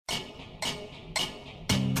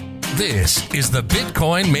This is the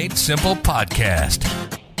Bitcoin Made Simple podcast.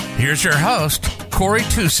 Here's your host, Corey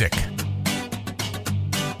Tusick.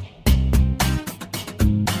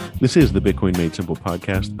 This is the Bitcoin Made Simple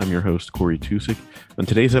podcast. I'm your host, Corey Tusick. On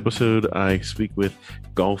today's episode, I speak with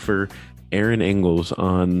golfer Aaron Ingalls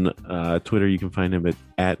on Twitter. You can find him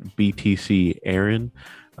at BTC Aaron.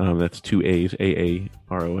 That's two A's,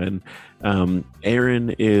 AARON. Aaron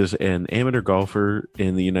is an amateur golfer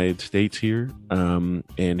in the United States here, and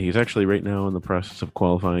he's actually right now in the process of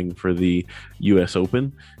qualifying for the U.S.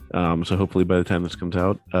 Open. So hopefully by the time this comes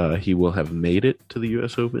out, he will have made it to the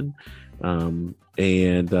U.S. Open. So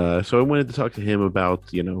I wanted to talk to him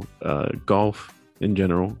about, golf in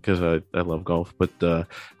general, because I love golf, but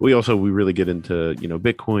we really get into,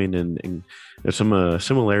 Bitcoin and there's some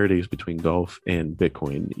similarities between golf and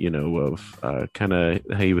Bitcoin, of kind of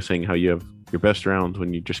how he was saying how you have your best rounds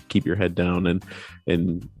when you just keep your head down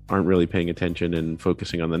and aren't really paying attention and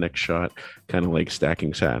focusing on the next shot, kind of like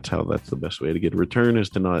stacking sats, how that's the best way to get a return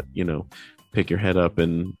is to not, pick your head up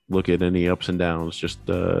and look at any ups and downs, just,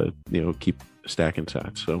 keep stacking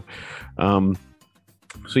sats.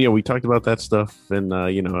 So yeah, we talked about that stuff, and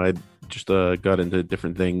I just got into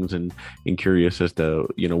different things and curious as to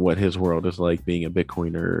what his world is like being a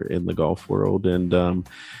Bitcoiner in the golf world, and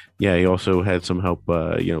he also had some help,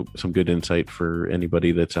 some good insight for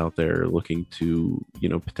anybody that's out there looking to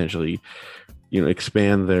potentially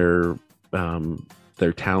expand their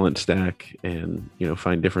talent stack and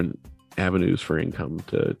find different avenues for income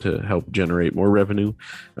to help generate more revenue,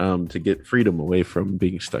 to get freedom away from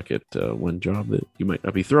being stuck at one job that you might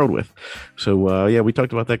not be thrilled with. So we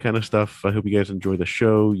talked about that kind of stuff. I hope you guys enjoy the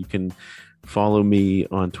show. You can follow me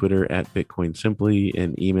on Twitter at Bitcoin Simply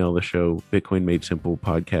and email the show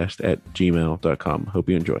bitcoinmadesimplepodcast@gmail.com. Hope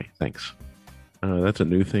you enjoy. Thanks. That's a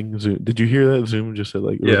new thing. Zoom. Did you hear that? Zoom just said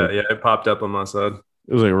it popped up on my side.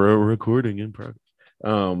 It was like recording in progress.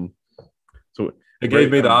 So it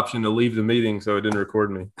gave me the option to leave the meeting, so it didn't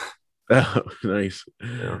record me. Oh, nice.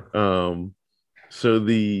 Yeah. So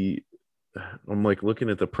I'm like looking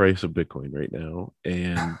at the price of Bitcoin right now,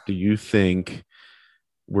 and do you think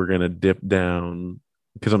we're gonna dip down?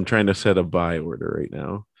 Because I'm trying to set a buy order right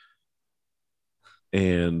now,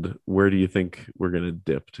 and where do you think we're gonna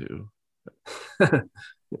dip to? I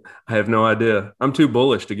have no idea. I'm too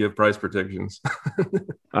bullish to give price predictions.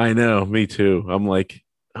 I know, me too. I'm like,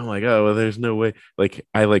 oh, well, there's no way. Like,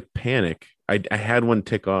 I panic. I had one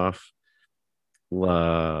tick off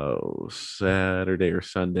Saturday or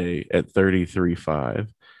Sunday at 33.5,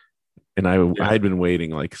 and I'd been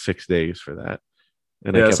waiting like 6 days for that.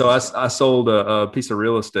 And I sold a piece of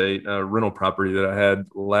real estate, a rental property that I had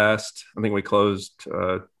I think we closed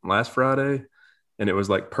last Friday, and it was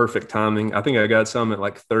like perfect timing. I think I got some at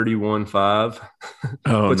like 31.5.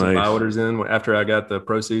 Oh, put some nice. buy orders in after I got the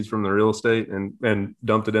proceeds from the real estate and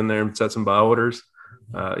dumped it in there and set some buy orders.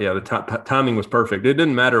 The timing was perfect. It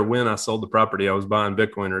didn't matter when I sold the property. I was buying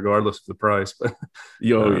Bitcoin regardless of the price. But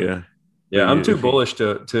I'm too bullish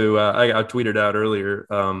to I tweeted out earlier,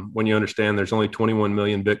 when you understand there's only 21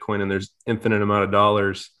 million Bitcoin and there's infinite amount of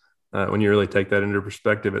dollars, when you really take that into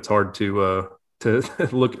perspective, it's hard to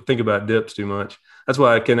think about dips too much. That's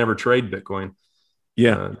why I can never trade Bitcoin.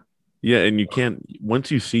 And you can't,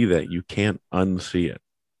 once you see that, you can't unsee it.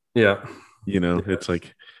 It's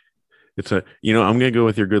I'm gonna go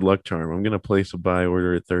with your good luck charm. I'm gonna place a buy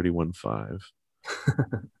order at 31.5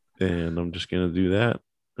 and I'm just gonna do that.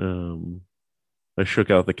 I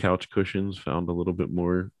shook out the couch cushions, found a little bit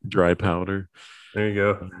more dry powder. There you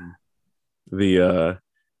go.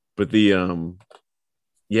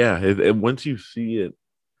 Once you see it,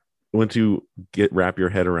 once you wrap your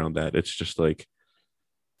head around that, it's just like,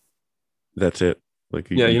 that's it. Like,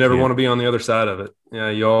 you never want to be on the other side of it. Yeah.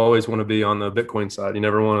 You always want to be on the Bitcoin side. You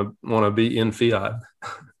never want to be in fiat.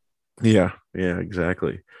 Yeah,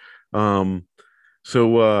 exactly. So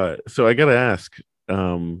I got to ask,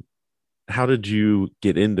 how did you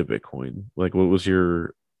get into Bitcoin? Like, what was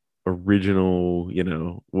your original,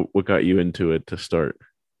 what got you into it to start?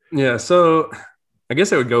 Yeah. So I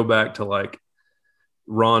guess I would go back to like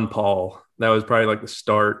Ron Paul. That was probably like the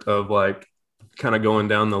start of like kind of going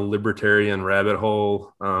down the libertarian rabbit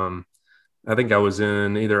hole. I think I was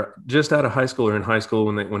in either just out of high school or in high school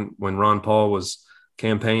when Ron Paul was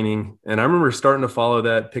campaigning. And I remember starting to follow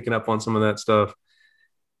that, picking up on some of that stuff.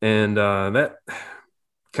 And that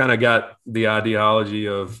kind of got the ideology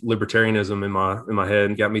of libertarianism in my head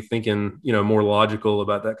and got me thinking, more logical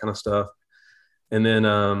about that kind of stuff. And then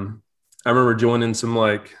I remember joining some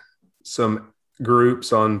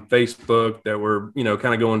groups on Facebook that were,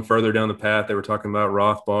 kind of going further down the path. They were talking about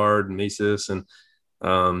Rothbard and Mises, and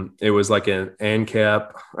It was like an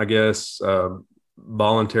ANCAP, I guess,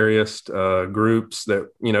 voluntarist groups that,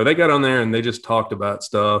 they got on there and they just talked about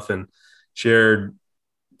stuff and shared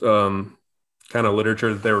kind of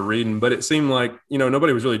literature that they were reading. But it seemed like,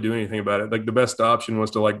 nobody was really doing anything about it. Like the best option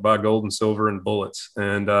was to like buy gold and silver and bullets.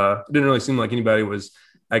 And it didn't really seem like anybody was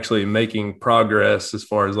actually making progress as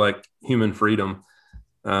far as like human freedom.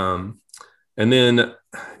 And then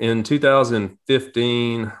in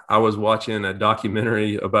 2015, I was watching a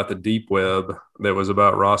documentary about the deep web that was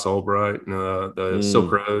about Ross Ulbright and the Silk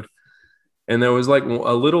Road. And there was like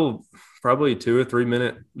a little, probably 2 or 3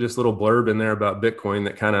 minute, just little blurb in there about Bitcoin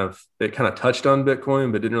that kind of touched on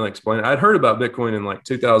Bitcoin, but didn't really explain it. I'd heard about Bitcoin in like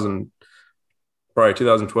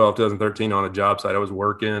 2012, 2013 on a job site. I was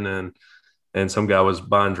working and some guy was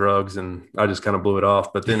buying drugs and I just kind of blew it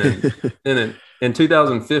off. But then in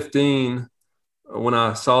 2015, when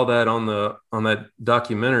I saw that on that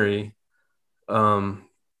documentary, I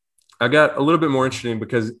got a little bit more interesting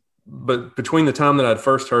but between the time that I'd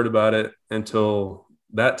first heard about it until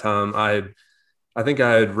that time, I think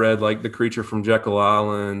I had read like The Creature from Jekyll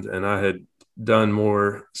Island, and I had done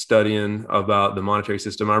more studying about the monetary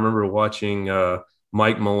system. I remember watching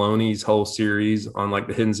Mike Maloney's whole series on like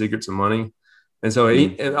the hidden secrets of money. And so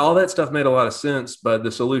and all that stuff made a lot of sense, but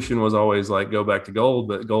the solution was always like go back to gold.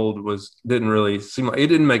 But gold didn't really seem like, it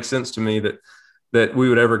didn't make sense to me that we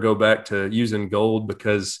would ever go back to using gold,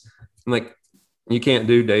 because like you can't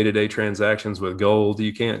do day-to-day transactions with gold.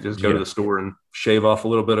 You can't just go to the store and shave off a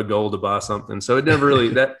little bit of gold to buy something. So it never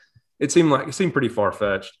really it seemed pretty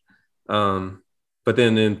far-fetched. But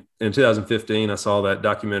then in 2015, I saw that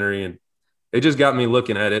documentary and it just got me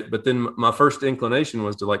looking at it. But then my first inclination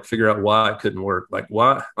was to like figure out why it couldn't work. Like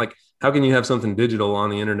why, like how can you have something digital on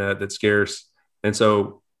the internet that's scarce? And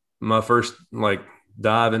so my first like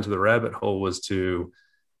dive into the rabbit hole was to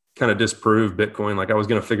kind of disprove Bitcoin. Like I was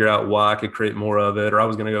going to figure out why I could create more of it, or I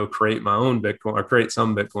was going to go create my own Bitcoin or create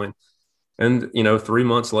some Bitcoin. And, 3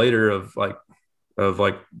 months later of like,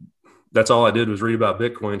 that's all I did was read about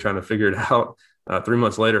Bitcoin, trying to figure it out. 3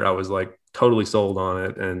 months later, I was like totally sold on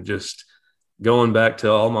it and just going back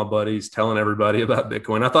to all my buddies, telling everybody about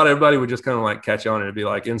Bitcoin. I thought everybody would just kind of like catch on and it'd be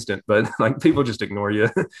like instant, but like people just ignore you.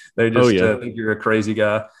 They just think you're a crazy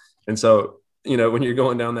guy. And so, when you're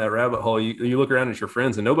going down that rabbit hole, you look around at your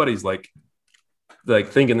friends and nobody's like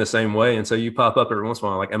thinking the same way. And so you pop up every once in a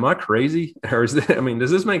while, like, am I crazy? Or does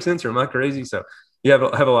this make sense, or am I crazy? So you have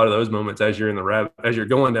a lot of those moments as you're as you're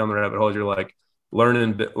going down the rabbit hole, you're like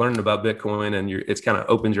learning about Bitcoin, and it's kind of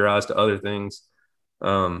opens your eyes to other things.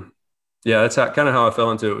 That's kind of how I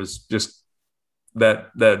fell into it. Was just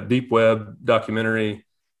that deep web documentary,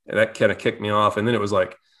 and that kind of kicked me off. And then it was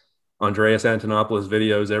like Andreas Antonopoulos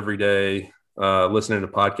videos every day, listening to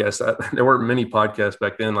podcasts. There weren't many podcasts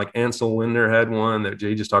back then. Like Ansel Linder had one that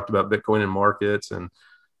he just talked about Bitcoin and markets. And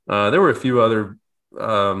there were a few other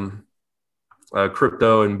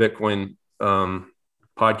crypto and Bitcoin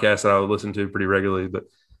podcasts that I would listen to pretty regularly. But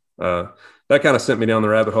that kind of sent me down the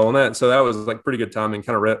rabbit hole. And so that was like pretty good timing,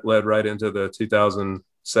 kind of led right into the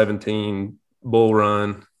 2017 bull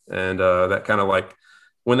run. And that kind of like,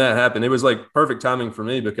 when that happened, it was like perfect timing for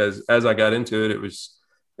me, because as I got into it,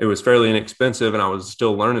 it was fairly inexpensive and I was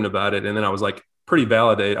still learning about it. And then I was like pretty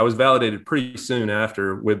validated. I was validated pretty soon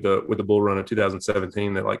after with the bull run of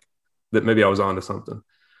 2017 that maybe I was onto something.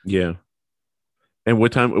 Yeah. And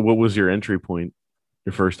what was your entry point?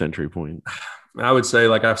 Your first entry point? I would say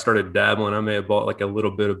like I started dabbling. I may have bought like a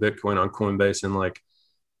little bit of Bitcoin on Coinbase in like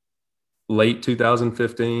late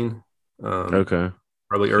 2015. Okay.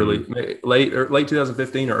 Probably late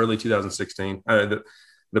 2015 or early 2016.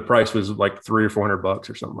 The price was like $300 or $400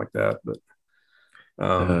 or something like that.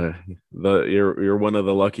 But you're one of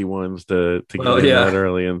the lucky ones to get in that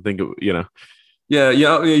early and think of, Yeah,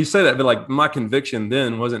 you say that, but like my conviction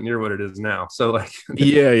then wasn't near what it is now. So like,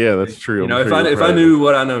 yeah, that's true. If I knew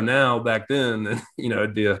what I know now back then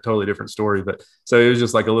it'd be a totally different story. But so it was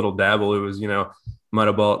just like a little dabble. It was, might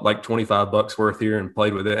have bought like $25 worth here and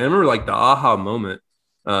played with it. And I remember like the aha moment.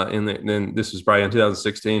 Then this was probably in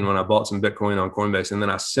 2016 when I bought some Bitcoin on Coinbase, and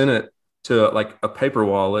then I sent it to like a paper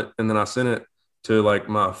wallet, and then I sent it to like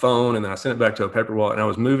my phone, and then I sent it back to a paper wallet, and I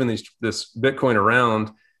was moving this Bitcoin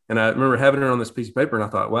around. And I remember having it on this piece of paper, and I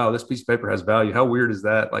thought, wow, this piece of paper has value. How weird is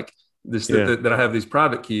that? Like that I have these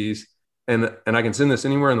private keys and I can send this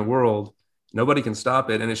anywhere in the world. Nobody can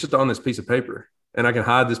stop it. And it's just on this piece of paper, and I can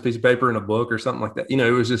hide this piece of paper in a book or something like that.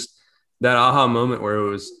 It was just that aha moment where it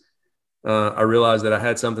was, I realized that I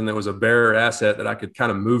had something that was a bearer asset that I could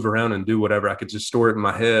kind of move around and do whatever. I could just store it in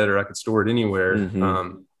my head, or I could store it anywhere.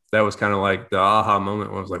 Mm-hmm. that was kind of like the aha moment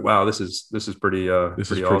when I was like, wow, this is pretty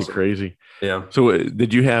Pretty awesome. crazy. Yeah. So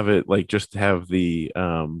did you have it like just have the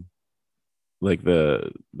like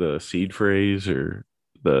the seed phrase or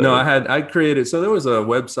No, the I created, so there was a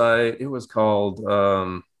website. It was called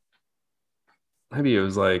maybe it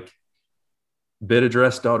was like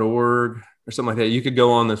bitaddress.org or something like that. You could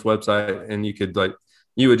go on this website and you could like,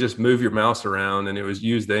 you would just move your mouse around and it was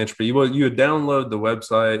use the entropy. Well, you would download the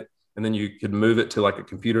website and then you could move it to like a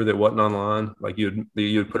computer that wasn't online. Like you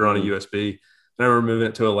would put it on a USB. And I remember moving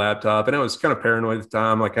it to a laptop, and I was kind of paranoid at the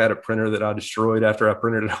time. Like I had a printer that I destroyed after I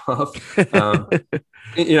printed it off. I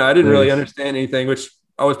didn't really Nice. understand anything, which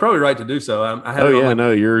I was probably right to do so. I had Oh it on yeah, my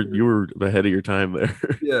no, you were ahead of your time there.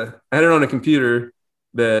 yeah, I had it on a computer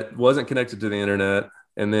that wasn't connected to the internet,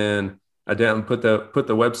 and then I down put the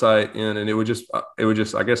website in, and it would just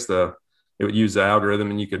I guess it would use the algorithm,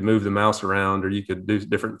 and you could move the mouse around, or you could do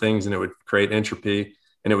different things, and it would create entropy,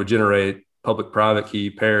 and it would generate public private key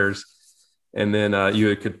pairs, and then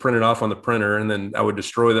you could print it off on the printer, and then I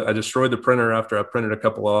destroyed the printer after I printed a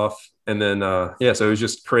couple off, and then so it was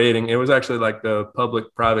just creating. It was actually like the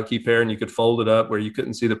public private key pair, and you could fold it up where you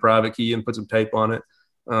couldn't see the private key and put some tape on it.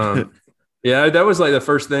 Yeah, that was like the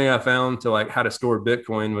first thing I found to like how to store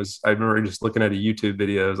Bitcoin. Was I remember just looking at a YouTube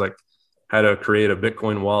video. It was like how to create a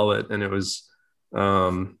Bitcoin wallet, and it was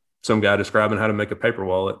some guy describing how to make a paper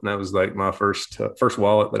wallet, and that was like my first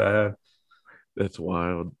wallet that I had. That's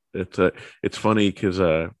wild. It's funny because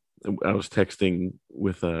I was texting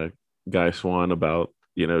with Guy Swan about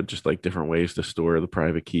just like different ways to store the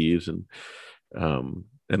private keys and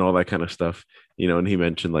all that kind of stuff. And he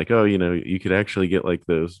mentioned like, oh, you could actually get like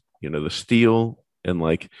those, the steel and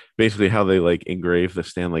like basically how they like engrave the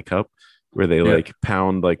Stanley Cup, where they like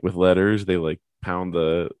pound like with letters, they like pound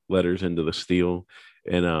the letters into the steel,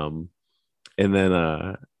 and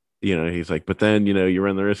then he's like, but then you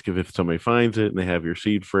run the risk of if somebody finds it and they have your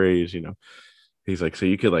seed phrase, he's like, so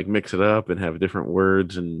you could like mix it up and have different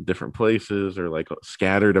words in different places or like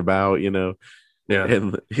scattered about, Yeah.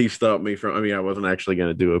 And he stopped me from, I mean, I wasn't actually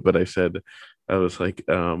going to do it, but I was like,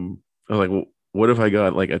 well, what if I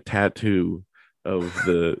got like a tattoo of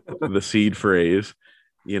the seed phrase,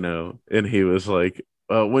 and he was like,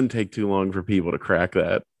 well, it wouldn't take too long for people to crack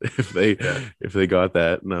that if they got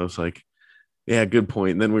that. And I was like, yeah, good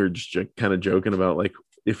point. And then we were just kind of joking about like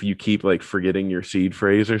if you keep like forgetting your seed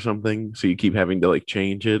phrase or something, so you keep having to like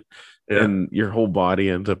change it, and your whole body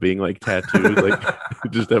ends up being like tattooed, like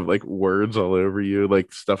just have like words all over you,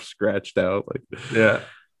 like stuff scratched out, like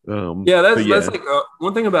that's like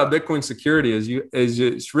one thing about Bitcoin security is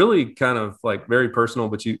it's really kind of like very personal,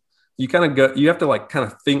 but you have to like kind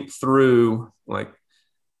of think through like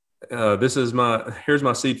here's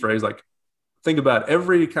my seed phrase, like think about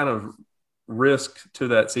every kind of risk to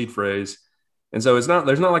that seed phrase. And so there's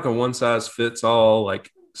not like a one size fits all like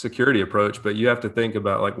security approach, but you have to think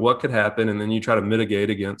about like what could happen. And then you try to mitigate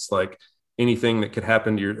against like anything that could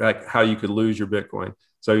happen to like how you could lose your Bitcoin.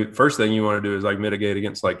 So first thing you want to do is like mitigate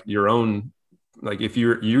against like your own, like if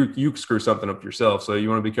you screw something up yourself. So you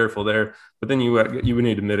want to be careful there, but then you would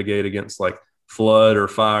need to mitigate against like flood or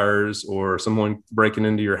fires or someone breaking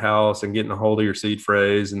into your house and getting a hold of your seed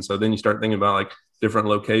phrase. And so then you start thinking about like different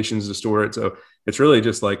locations to store it. So it's really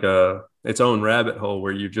just like its own rabbit hole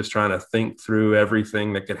where you're just trying to think through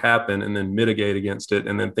everything that could happen and then mitigate against it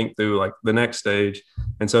and then think through like the next stage.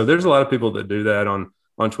 And so there's a lot of people that do that on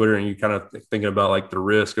Twitter, and you kind of thinking about like the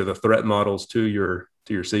risk or the threat models to your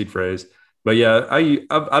seed phrase. But yeah,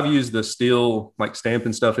 I've used the steel, like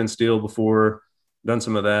stamping stuff in steel before, done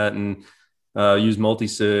some of that, and use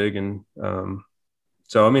multi-sig. And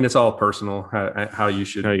so, I mean, it's all personal how you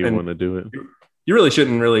should, how you want to do it. You really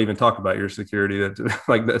shouldn't really even talk about your security.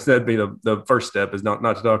 That'd be the first step, is not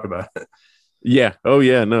to talk about it. Yeah. Oh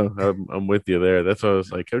yeah. No, I'm with you there. That's why I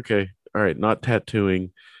was like, okay, all right, not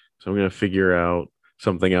tattooing. So I'm going to figure out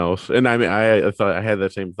something else. And I mean, I thought I had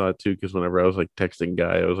that same thought too, because whenever I was like texting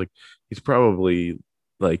Guy, I was like, he's probably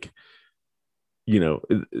like,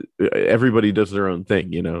 everybody does their own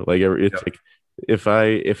thing, like it's like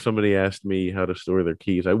if somebody asked me how to store their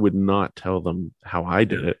keys, I would not tell them how I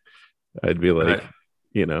did it. I'd be like, I'd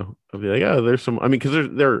be like, oh, there's some, I mean, because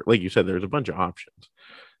there, like you said, there's a bunch of options.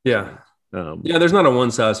 Yeah. There's not a one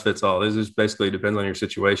size fits all. This just basically depends on your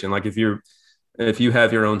situation. Like if you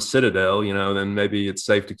have your own citadel, then maybe it's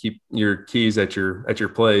safe to keep your keys at your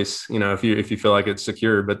place, if you feel like it's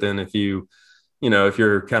secure. But then if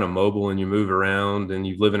you're kind of mobile and you move around and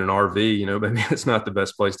you live in an RV, maybe it's not the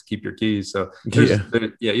best place to keep your keys. So you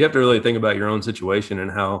have to really think about your own situation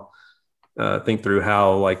and how think through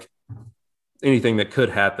how like anything that could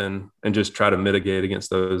happen and just try to mitigate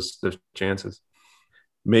against those chances.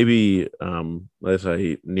 maybe as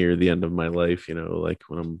I near the end of my life, like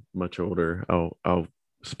when I'm much older, I'll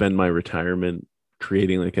spend my retirement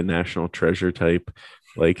creating like a national treasure type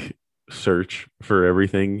like search for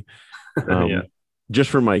everything. Yeah. Um just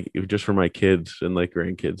for my kids and like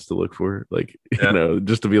grandkids to look for, like, Yeah.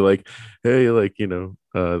 just to be like, hey, like,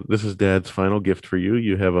 this is dad's final gift for you.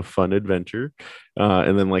 You have a fun adventure.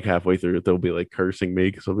 And then like halfway through it, they'll be like cursing me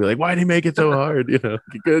because they'll be like, why did he make it so hard? You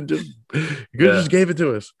could Yeah. just gave it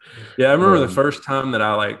to us. Yeah. I remember the Um, first time that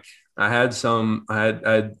I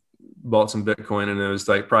had bought some Bitcoin, and it was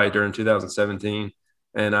like probably during 2017.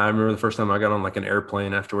 And I remember the first time I got on like an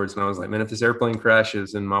airplane afterwards, and I was like, man, if this airplane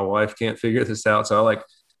crashes and my wife can't figure this out. So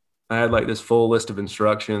I had like this full list of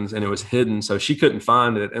instructions, and it was hidden. So she couldn't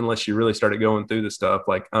find it unless she really started going through the stuff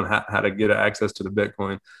like on how to get access to the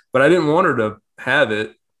Bitcoin. But I didn't want her to have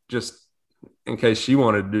it just in case she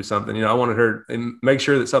wanted to do something. I wanted her and make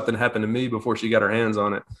sure that something happened to me before she got her hands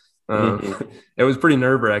on it. mhm. It was pretty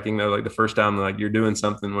nerve wracking though. Like the first time, like you're doing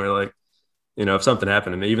something where like, if something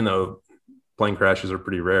happened to me, even though plane crashes are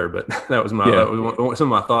pretty rare, but Yeah. some of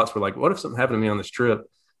my thoughts were like, what if something happened to me on this trip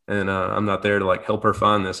and I'm not there to like help her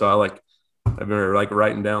find this? So I've been like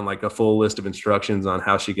writing down like a full list of instructions on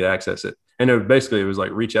how she could access it. And it was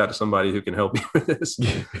like, reach out to somebody who can help you with this.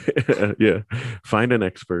 Yeah. Find an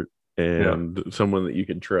expert Yeah. and someone that you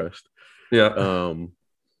can trust. Yeah. Um,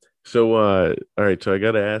 so all right, so I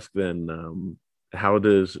gotta ask then, how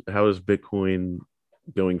is Bitcoin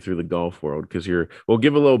going through the golf world? Because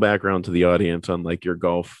give a little background to the audience on like your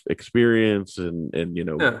golf experience and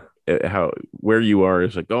Yeah. how where you are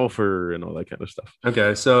as a golfer and all that kind of stuff.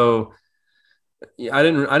 Okay. So yeah,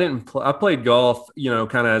 I played golf,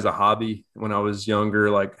 kind of as a hobby when I was younger,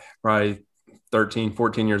 like probably 13,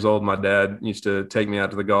 14 years old. My dad used to take me out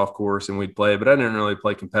to the golf course and we'd play, but I didn't really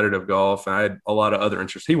play competitive golf. And I had a lot of other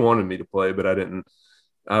interests. He wanted me to play, but I didn't.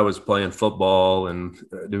 I was playing football and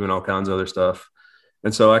doing all kinds of other stuff.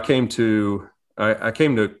 And so I came to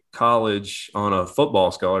college on a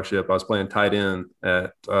football scholarship. I was playing tight end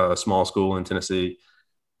at a small school in Tennessee,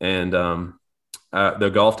 and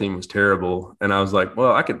the golf team was terrible. And I was like,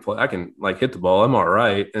 well, I can play. I can like hit the ball. I'm all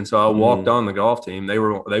right. And so I walked Mm, on the golf team. They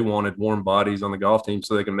wanted warm bodies on the golf team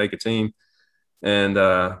so they can make a team. And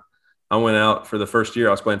I went out for the first year.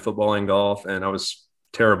 I was playing football and golf, and I was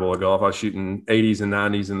terrible at golf. I was shooting 80s and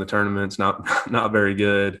 90s in the tournaments, not not very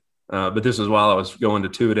good. But this was while I was going to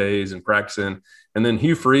two-a-days and practicing. And then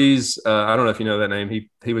Hugh Freeze, I don't know if you know that name.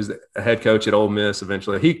 He was a head coach at Ole Miss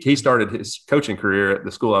eventually. He started his coaching career at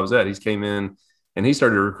the school I was at. He came in and he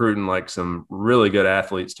started recruiting like some really good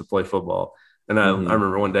athletes to play football. And I hmm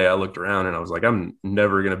remember one day I looked around and I was like, I'm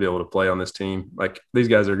never going to be able to play on this team. Like these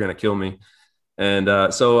guys are going to kill me.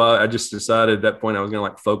 And so I just decided at that point I was going to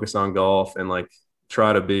like focus on golf and like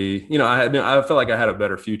try to be, I felt like I had a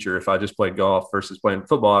better future if I just played golf versus playing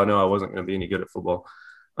football. I know I wasn't going to be any good at football.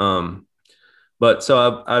 Um, but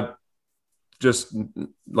so I just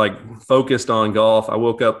like focused on golf. I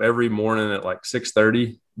woke up every morning at like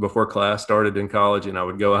 6:30 before class started in college, and I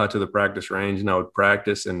would go out to the practice range and I would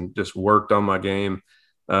practice and just worked on my game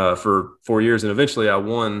for 4 years. And eventually I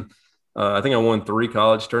won. I think I won 3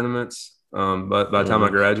 college tournaments. But by the Oh, time I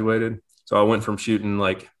nice. graduated, so I went from shooting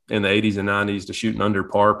like in the 80s and 90s to shooting under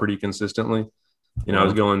par pretty consistently. Wow. I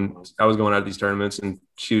was going out of these tournaments and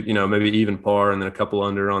shoot, maybe even par and then a couple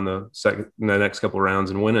under on the next couple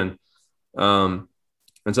rounds and winning. Um,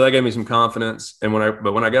 and so that gave me some confidence. And when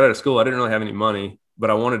I got out of school, I didn't really have any money, but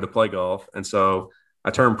I wanted to play golf. And so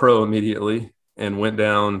I turned pro immediately and went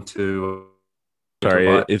down to Sorry,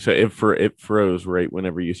 buy. it froze right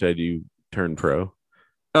whenever you said you turned pro.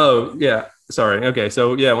 Oh yeah. Sorry. Okay.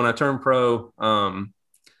 So yeah, when I turned pro,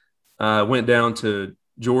 I went down to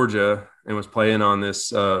Georgia and was playing on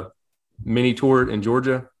this, mini tour in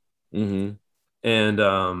Georgia. Hmm And,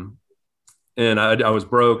 I was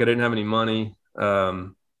broke. I didn't have any money.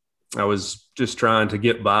 I was just trying to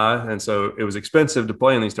get by, and so it was expensive to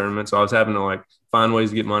play in these tournaments. So I was having to like find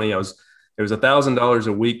ways to get money. It was $1,000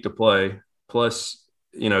 a week to play, plus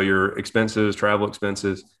your expenses, travel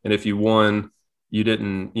expenses, and if you won, you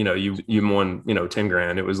didn't, you won 10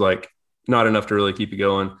 grand. It was like not enough to really keep you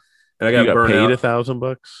going, and I You got got burnt paid out.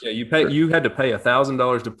 $1,000? Yeah, you had to pay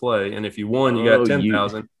 $1,000 to play, and if you won, you got Oh,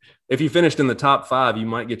 10,000. If you finished in the top five, you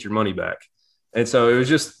might get your money back. And so it was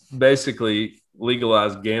just basically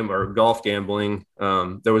legalized or golf gambling.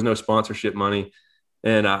 There was no sponsorship money,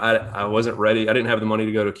 and I wasn't ready. I didn't have the money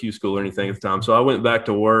to go to Q school or anything at the time, so I went back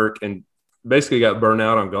to work and basically got burned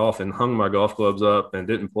out on golf and hung my golf clubs up and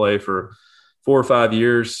didn't play for 4 or 5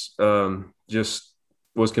 years. Just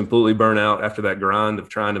was completely burnt out after that grind of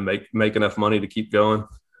trying to make enough money to keep going.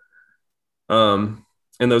 Um,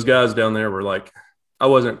 and those guys down there were like, I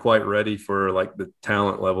wasn't quite ready for like the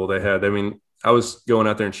talent level they had. I mean, I was going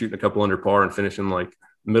out there and shooting a couple under par and finishing like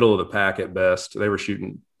middle of the pack at best. They were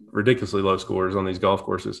shooting ridiculously low scores on these golf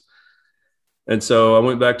courses. And so I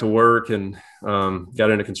went back to work and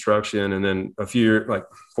got into construction. And then like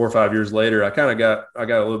 4 or 5 years later, I got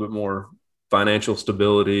a little bit more financial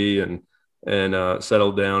stability and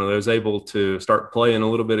settled down. And I was able to start playing a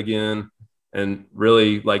little bit again, and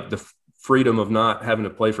really like the freedom of not having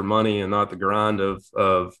to play for money and not the grind of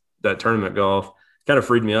that tournament golf kind of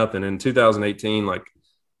freed me up. And in 2018, like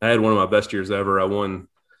I had one of my best years ever. I won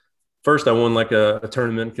like a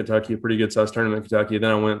tournament in Kentucky, a pretty good sized tournament in Kentucky.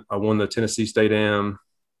 Then I won the Tennessee State Am,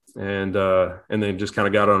 and then just kind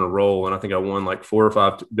of got on a roll. And I think I won like 4 or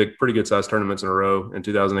 5 pretty good sized tournaments in a row in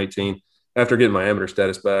 2018 after getting my amateur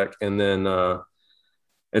status back. And then,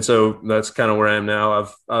 and so that's kind of where I am now.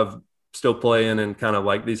 I've still playing in kind of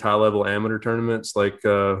like these high level amateur tournaments, like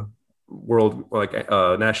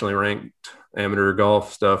nationally ranked amateur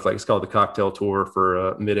golf stuff. Like it's called the Cocktail Tour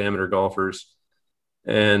for mid amateur golfers.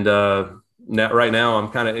 And right now I'm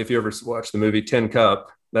kind of, if you ever watch the movie Tin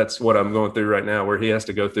Cup, that's what I'm going through right now, where he has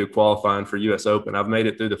to go through qualifying for US Open. I've made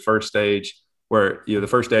it through the first stage, where the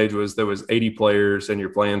first stage there was 80 players and you're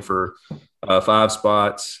playing for 5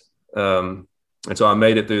 spots. And so I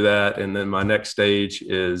made it through that. And then my next stage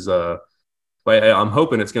is I'm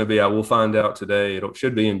hoping it's going to be, we'll find out today. It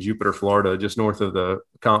should be in Jupiter, Florida, just north of the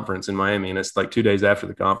conference in Miami. And it's like 2 days after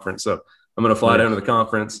the conference. So I'm going to fly down to the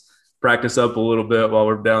conference, practice up a little bit while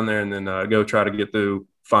we're down there, and then go try to get through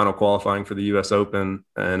final qualifying for the US Open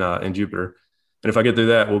and in Jupiter. And if I get through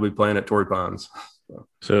that, we'll be playing at Torrey Pines.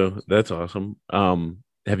 So that's awesome.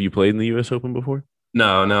 Have you played in the US Open before?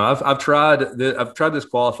 No. I've tried this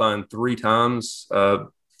qualifying 3 times.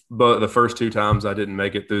 But the first 2 times I didn't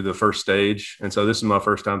make it through the first stage. And so this is my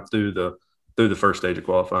first time through the first stage of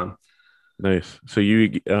qualifying. Nice. So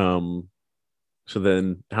so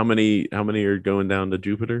then how many are going down to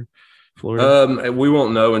Jupiter, Florida? We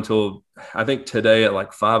won't know until I think today at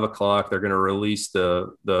like 5:00, they're going to release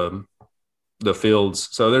the fields.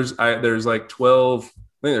 So there's like 12, I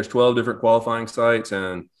think there's 12 different qualifying sites,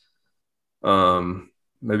 and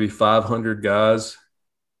maybe 500 guys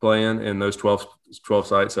playing in those 12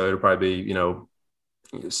 sites. So it'll probably be,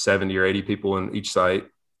 70 or 80 people in each site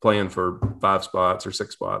playing for 5 spots or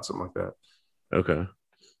 6 spots, something like that. Okay.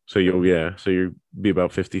 So you'll be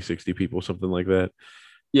about 50, 60 people, something like that.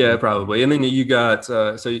 Yeah, probably. And then you got,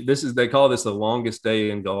 they call this the longest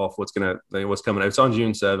day in golf. What's coming out? It's on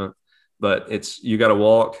June 7th, but you got to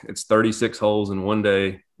walk. It's 36 holes in one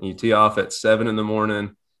day. You tee off at 7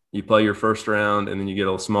 a.m. You play your first round, and then you get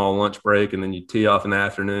a small lunch break, and then you tee off in the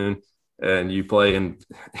afternoon and you play. And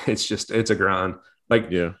it's a grind.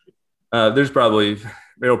 Like, yeah, there'll probably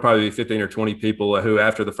be 15 or 20 people who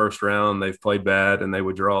after the first round, they've played bad and they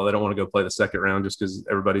would draw. They don't want to go play the second round just because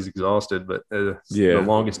everybody's exhausted. But the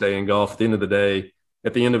longest day in golf, at the end of the day,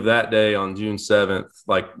 at the end of that day on June 7th,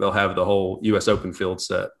 like they'll have the whole US Open field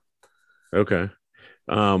set. Okay.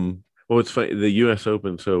 Well, it's funny, the US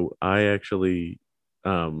Open. So I actually,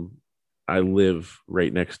 I live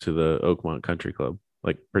right next to the Oakmont Country Club,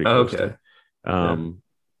 like pretty close to.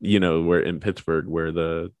 We're in Pittsburgh, where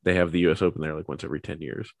they have the US Open there like once every 10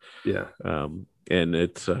 years. Yeah. And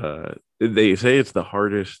it's they say it's the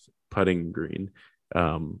hardest putting green.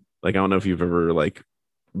 Like I don't know if you've ever like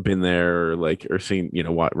been there or seen,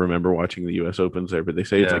 remember watching the US Opens there, but they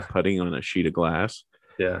say it's like putting on a sheet of glass.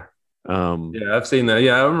 Yeah. I've seen that.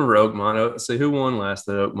 Yeah, I remember Oakmont. See, who won last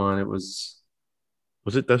at Oakmont? Was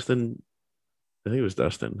it Dustin? I think it was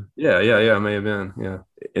Dustin. Yeah, it may have been. Yeah.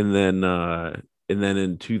 And then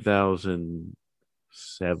in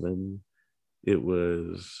 2007, it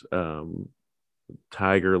was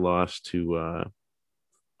Tiger lost to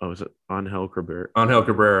was it Angel Cabrera? Angel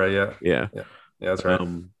Cabrera, yeah, that's right.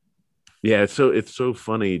 It's so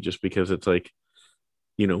funny just because it's like,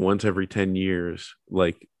 once every 10 years,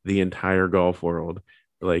 like the entire golf world,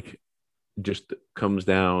 like just comes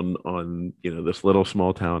down on this little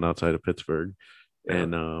small town outside of Pittsburgh,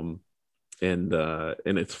 and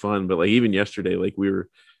it's fun. But like even yesterday, like we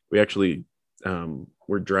actually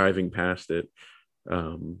were driving past it,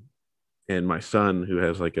 and my son, who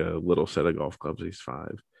has like a little set of golf clubs, he's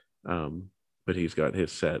 5, but he's got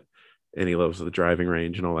his set and he loves the driving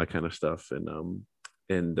range and all that kind of stuff, and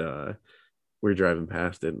we were driving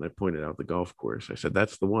past it, and I pointed out the golf course. I said,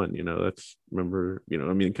 that's the one,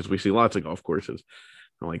 because we see lots of golf courses.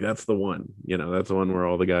 I'm like, that's the one, that's the one where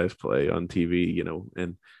all the guys play on TV,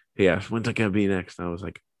 and he asked, when's it going to be next? And I was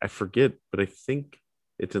like, I forget, but I think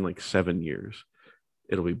it's in like 7 years.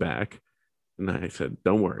 It'll be back. And I said,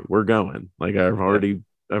 don't worry, we're going. Like I've already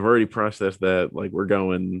I've already processed that. Like we're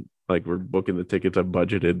going, like we're booking the tickets. I've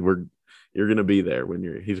budgeted. You're gonna be there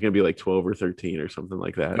when he's gonna be like 12 or 13 or something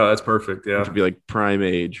like that, Oh, that's perfect. which Yeah. would be like prime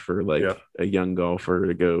age for like Yeah. a young golfer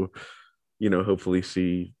to go, hopefully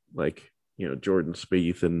see like, Jordan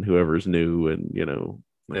Spieth and whoever's new, and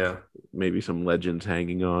like Yeah. maybe some legends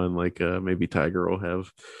hanging on, like maybe Tiger will have,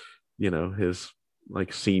 his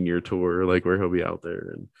like senior tour, like where he'll be out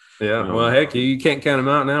there. And Yeah. Well, heck, you can't count him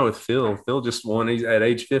out now with Phil. Phil just won. He's at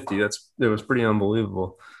age 50. It was pretty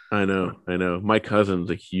unbelievable. I know. My cousin's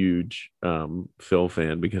a huge Phil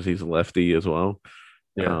fan because he's a lefty as well.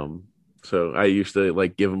 Yeah. So I used to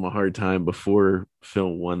like give him a hard time before Phil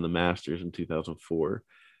won the Masters in 2004.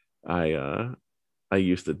 I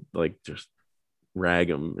used to like just rag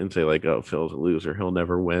him and say like, "Oh, Phil's a loser. He'll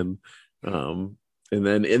never win." And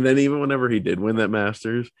then even whenever he did win that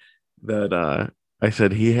Masters, that I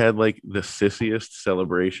said he had like the sissiest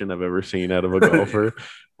celebration I've ever seen out of a golfer.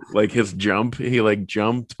 Like his jump, he like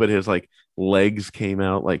jumped, but his like legs came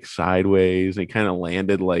out like sideways. And he kind of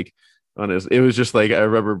landed like on his. It was just like I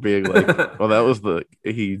remember being like, "Well, that was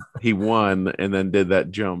he won and then did that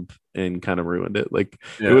jump and kind of ruined it." Like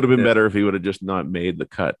it would have been better if he would have just not made the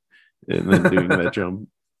cut and then doing that jump.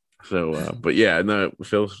 So, but yeah, no,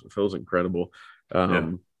 Phil's incredible.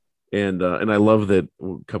 And I love that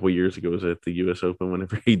a couple years ago was at the U.S. Open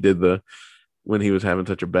whenever he did when he was having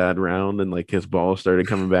such a bad round and like his ball started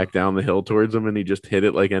coming back down the hill towards him and he just hit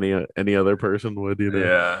it like any other person would,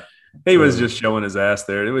 Yeah. He was just showing his ass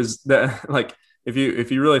there. It was that like if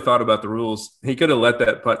you really thought about the rules, he could have let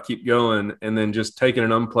that putt keep going and then just taken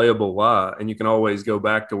an unplayable lie, and you can always go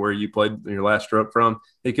back to where you played your last stroke from.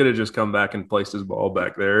 He could have just come back and placed his ball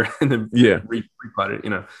back there and then re-putt it.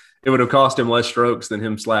 It would have cost him less strokes than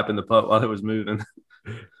him slapping the putt while it was moving.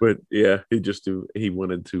 But yeah, he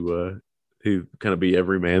wanted to he kind of be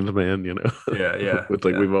every man's man, Yeah. It's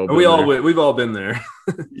like we've all been there.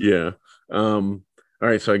 Yeah. All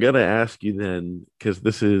right, so I got to ask you then, because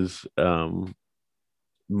this is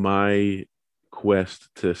my quest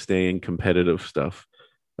to stay in competitive stuff.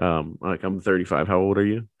 Like I'm 35. How old are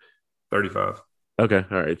you? 35. Okay.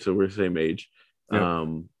 All right. So we're the same age. Yeah.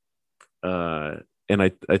 And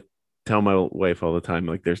I tell my wife all the time,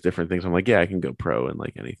 like there's different things. I'm like, yeah, I can go pro and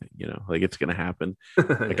like anything, like it's going to happen.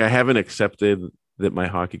 Like I haven't accepted that my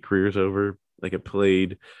hockey career is over. Like I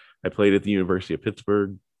played at the University of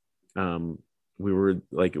Pittsburgh. We were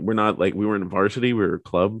like, we weren't in varsity, we were a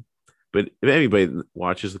club, but if anybody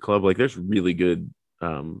watches the club, like there's really good,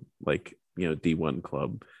 like, D1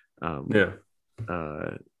 club.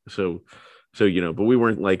 So, but we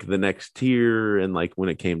weren't like the next tier. And like, when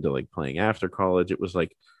it came to like playing after college, it was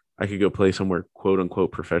like, I could go play somewhere quote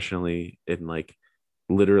unquote professionally and like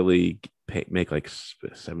literally make like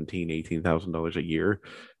 $18,000 a year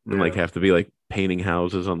and like have to be like painting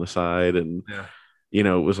houses on the side. And, it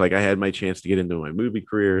was like, I had my chance to get into my movie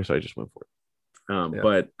career. So I just went for it.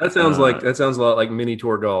 But that sounds a lot like mini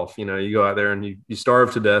tour golf. You go out there and you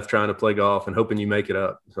starve to death trying to play golf and hoping you make it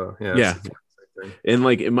up. So yeah. And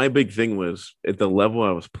like, my big thing was at the level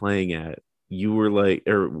I was playing at, you were like,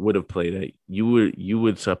 or would have played at, you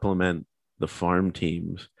would supplement the farm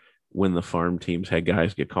teams when the farm teams had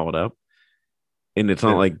guys get called up. And it's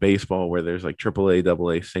not like baseball where there's like AAA,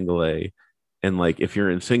 AA, single A. And like, if you're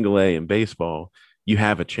in single A in baseball, you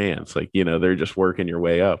have a chance. Like, they're just working your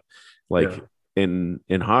way up. Like in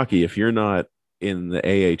hockey, if you're not in the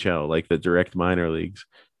AHL, like the direct minor leagues,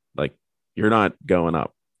 like you're not going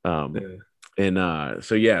up. So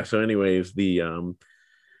anyways,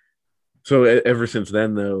 so ever since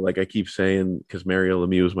then though, like I keep saying, because Mario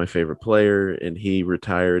Lemieux was my favorite player and he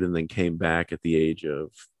retired and then came back at the age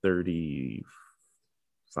of 35.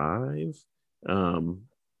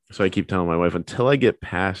 So I keep telling my wife until I get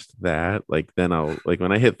past that, like then I'll like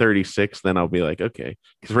when I hit 36, then I'll be like, okay.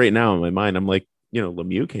 Because right now in my mind, I'm like,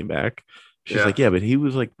 Lemieux came back. She's like, yeah, but he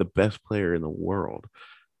was like the best player in the world.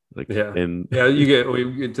 Like, we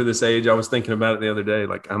get to this age. I was thinking about it the other day.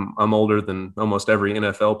 Like I'm older than almost every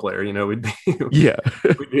NFL player. We'd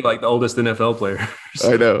be like the oldest NFL player.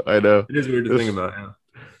 So I know. It is weird to think about. Yeah.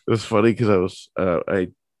 It was funny because I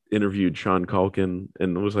interviewed Sean Culkin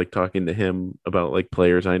and was like talking to him about like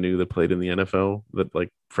players I knew that played in the NFL that like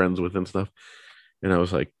friends with and stuff. And I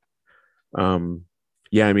was like,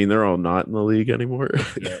 yeah, I mean, they're all not in the league anymore.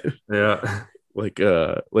 Yeah. Like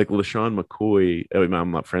LaShawn McCoy. I mean,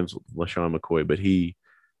 I'm not friends with LaShawn McCoy, but he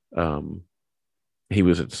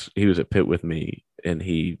was at Pitt with me and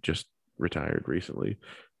he just retired recently.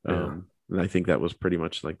 And I think that was pretty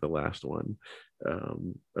much like the last one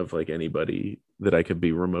of like anybody that I could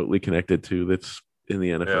be remotely connected to that's in the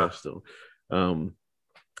NFL still.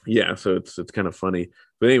 Yeah, so it's kind of funny.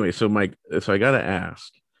 But anyway, so I got to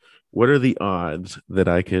ask, what are the odds that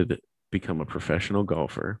I could become a professional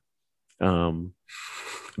golfer? Um,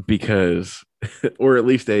 because or at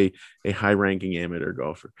least a high ranking amateur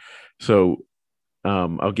golfer. So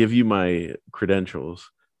I'll give you my credentials.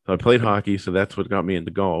 So I played hockey, so that's what got me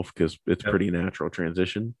into golf because it's Yep. pretty natural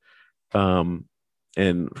transition. Um,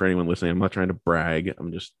 and for anyone listening, I'm not trying to brag.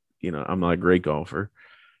 I'm just, I'm not a great golfer,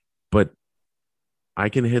 but I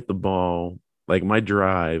can hit the ball. Like my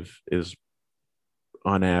drive is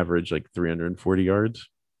on average like 340 yards,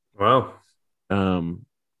 Wow. um,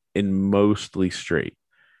 and mostly straight.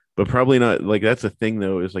 But probably not like that's the thing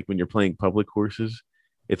though, is like when you're playing public courses,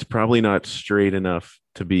 it's probably not straight enough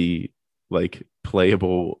to be like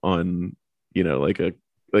playable on, like a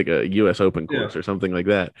US Open Yeah. course or something like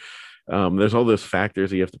that. There's all those factors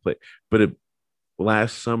that you have to play. But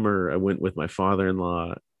last summer I went with my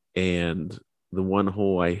father-in-law, and the one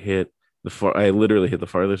hole I hit I literally hit the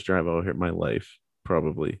farthest drive I'll hit in my life,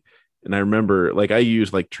 probably. And I remember like I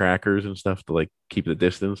use like trackers and stuff to like keep the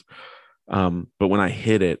distance. But when I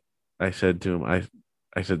hit it, I said to him,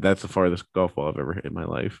 I said, that's the farthest golf ball I've ever hit in my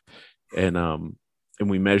life. And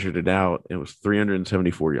we measured it out. It was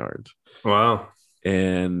 374 yards. Wow.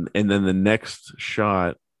 And then the next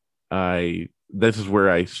shot, this is where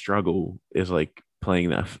I struggle, is like playing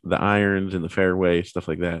the irons in the fairway, stuff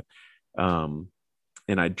like that.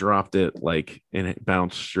 And I dropped it and it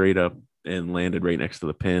bounced straight up and landed right next to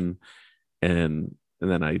the pin. And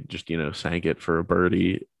then I just, sank it for a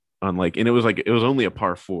birdie and it was only a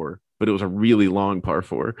par four, but it was a really long par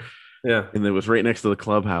four. Yeah. And it was right next to the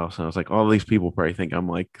clubhouse. And I was like, all these people probably think I'm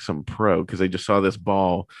like some pro because they just saw this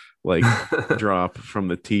ball like drop from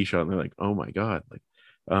the tee shot. And they're like, oh my God.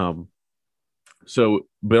 Um, so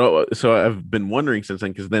I've been wondering since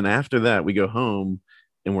then, because then after that we go home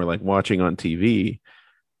and we're like watching on TV,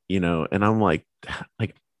 and I'm like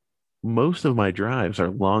most of my drives are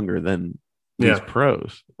longer than these Yeah.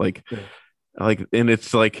 pros. Yeah. And it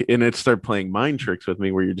started playing mind tricks with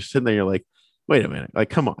me where you're just sitting there, you're like, wait a minute, like,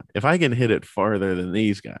 come on, if I can hit it farther than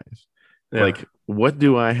these guys, Yeah. like, what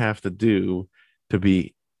do I have to do to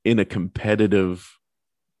be in a competitive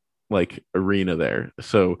like arena there?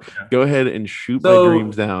 So Yeah. go ahead and shoot my So,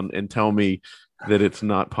 dreams down and tell me that it's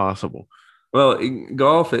not possible. well, in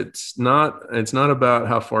golf, it's not about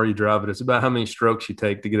how far you drive it. It's about how many strokes you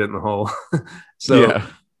take to get it in the hole. So, Yeah.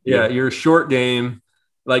 yeah, Yeah. your short game,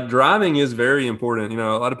 like driving is very important.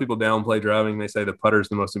 A lot of people downplay driving. They say the putter is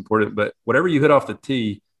the most important, but whatever you hit off the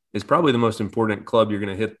tee is probably the most important club you're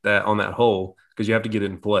going to hit that on that hole, because you have to get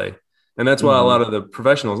it in play. And that's why Hmm. a lot of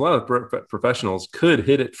professionals could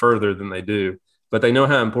hit it further than they do, but they know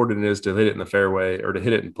how important it is to hit it in the fairway or to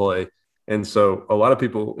hit it in play. And so a lot of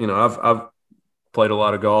people, I've played a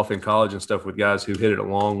lot of golf in college and stuff with guys who hit it a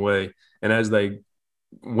long way. And as they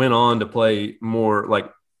went on to play more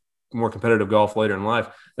competitive golf later in life,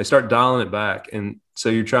 they start dialing it back. And so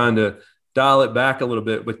you're trying to dial it back a little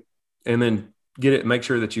bit, and then make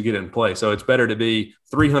sure that you get it in play. So it's better to be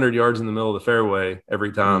 300 yards in the middle of the fairway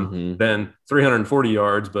every time Hmm. than 340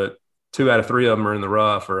 yards, but 2 out of 3 of them are in the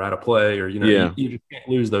rough or out of play, or, Yeah. you just can't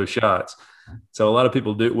lose those shots. So a lot of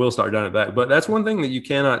people will start dialing it back, but that's one thing that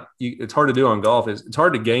it's hard to do on golf. Is it's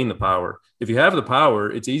hard to gain the power. If you have the power,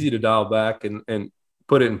 it's easy to dial back and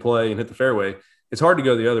put it in play and hit the fairway. It's hard to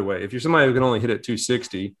go the other way. If you're somebody who can only hit it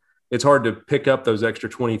 260, it's hard to pick up those extra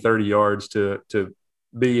 20, 30 yards to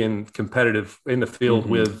be in competitive in the field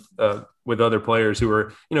Hmm. with other players who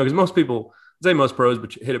are, because most people, I'd say most pros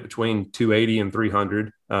hit it between 280 and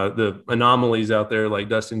 300. The anomalies out there like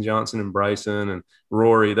Dustin Johnson and Bryson and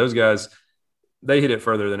Rory, those guys, they hit it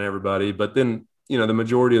further than everybody. But then, the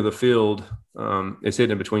majority of the field is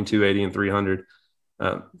hitting it between 280 and 300.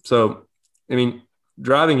 So, I mean,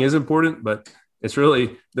 driving is important, but it's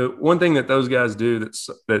really the one thing that those guys do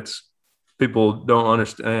that's people don't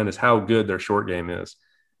understand is how good their short game is.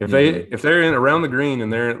 Hmm. If they're in around the green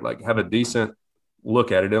and they're like have a decent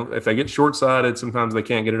look at it, if they get short sighted, sometimes they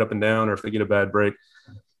can't get it up and down, or if they get a bad break.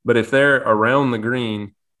 But if they're around the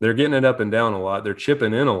green, they're getting it up and down a lot. They're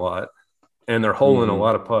chipping in a lot, and they're holing a Hmm.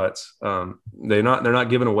 lot of putts. They're not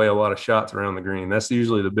giving away a lot of shots around the green. That's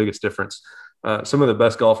usually the biggest difference. Some of the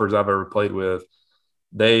best golfers I've ever played with,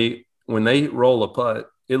 when they roll a putt,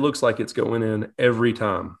 it looks like it's going in every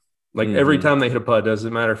time. Like every Hmm. time they hit a putt,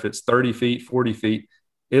 doesn't matter if it's 30 feet, 40 feet,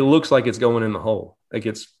 it looks like it's going in the hole. Like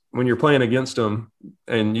it's when you're playing against them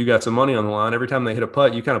and you got some money on the line, every time they hit a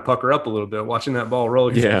putt, you kind of pucker up a little bit watching that ball roll.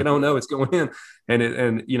 You're Yeah. thinking, oh no, it's going in. And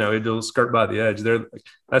it'll skirt by the edge.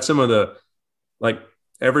 That's some of the, like,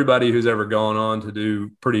 everybody who's ever gone on to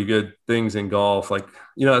do pretty good things in golf, like,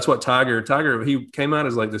 that's what Tiger, he came out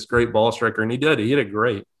as like this great ball striker, and he hit it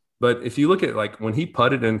great. But if you look at like when he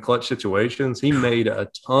putted in clutch situations, he made a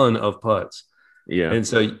ton of putts. Yeah. And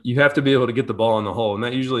so you have to be able to get the ball in the hole. And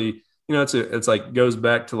that usually, it's like goes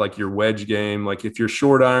back to like your wedge game. Like if your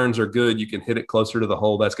short irons are good, you can hit it closer to the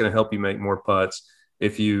hole. That's going to help you make more putts.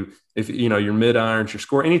 If your mid irons, your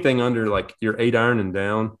score, anything under like your 8-iron and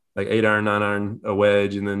down, like 8-iron, 9-iron, a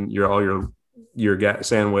wedge, and then all your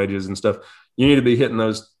sand wedges and stuff, you need to be hitting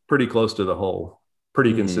those pretty close to the hole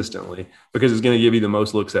pretty consistently, because it's going to give you the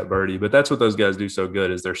most looks at birdie. But that's what those guys do so good,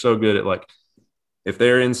 is they're so good at, like, if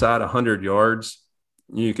they're inside 100 yards,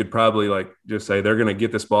 you could probably like just say they're going to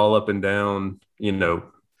get this ball up and down,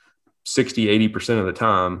 60-80% of the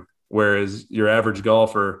time. Whereas your average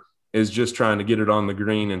golfer is just trying to get it on the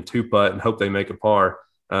green and 2-putt and hope they make a par.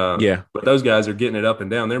 But those guys are getting it up and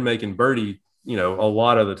down. They're making birdie, a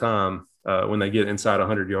lot of the time when they get inside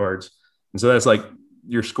 100 yards. And so that's like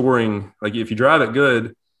your scoring. Like if you drive it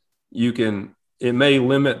good, it may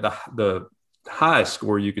limit the highest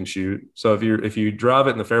score you can shoot. So if you drive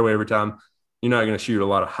it in the fairway every time, you're not going to shoot a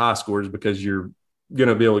lot of high scores because you're going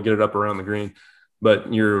to be able to get it up around the green.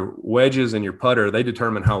 But your wedges and your putter, they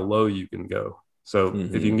determine how low you can go. So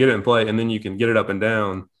if you can get it in play and then you can get it up and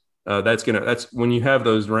down, that's when you have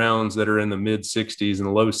those rounds that are in the mid 60s and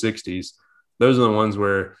the low 60s. Those are the ones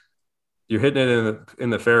where you're hitting it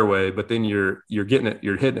in the fairway, but then you're hitting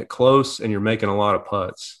it close and you're making a lot of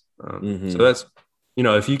putts. So that's,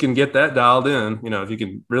 if you can get that dialed in, if you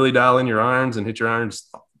can really dial in your irons and hit your irons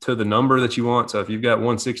to the number that you want. So if you've got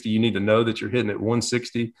 160, you need to know that you're hitting at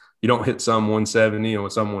 160. You don't hit some 170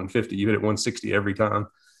 and some 150. You hit it 160 every time,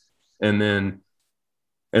 and then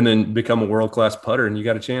become a world-class putter, and you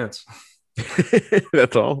got a chance.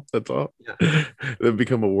 That's all. Yeah. Then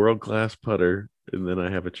become a world-class putter, and then I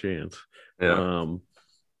have a chance. Yeah.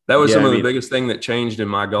 That was some of the biggest thing that changed in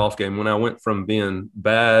my golf game when I went from being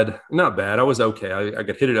not bad. I was okay. I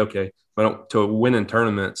could hit it okay, but to winning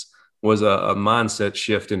tournaments was a mindset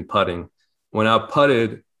shift in putting. When I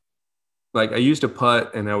putted, like I used to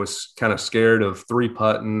putt and I was kind of scared of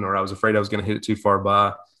 3-putting, or I was afraid I was going to hit it too far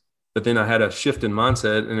by. But then I had a shift in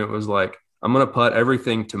mindset, and it was like, I'm going to putt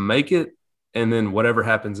everything to make it. And then whatever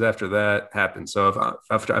happens after that happens. So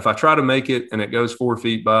if I try to make it and it goes 4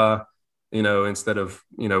 feet by, instead of,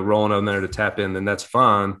 rolling on there to tap in, then that's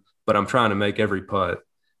fine. But I'm trying to make every putt.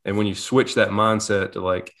 And when you switch that mindset to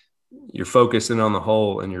like, you're focusing on the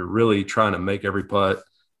hole and you're really trying to make every putt,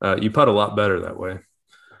 you putt a lot better that way.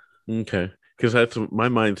 Okay. Because that's my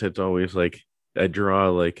mindset's always like, I draw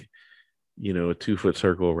like, a 2-foot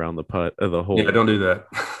circle around the putt of the hole. Yeah, don't do that.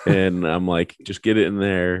 And I'm like, just get it in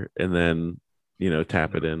there and then,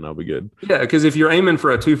 tap it in. I'll be good. Yeah, because if you're aiming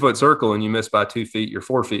for a 2-foot circle and you miss by 2 feet, you're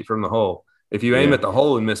 4 feet from the hole. If you aim at the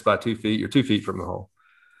hole and miss by 2 feet, you're 2 feet from the hole.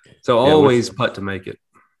 So always putt to make it.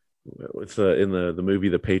 It's in the movie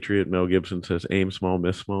The Patriot, Mel Gibson says, aim small,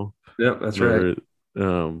 miss small. Yeah, that's right.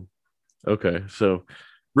 Okay, so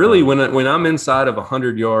really, when I'm inside of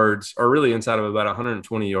 100 yards, or really inside of about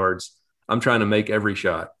 120 yards, I'm trying to make every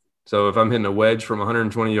shot. So if I'm hitting a wedge from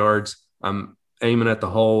 120 yards, I'm aiming at the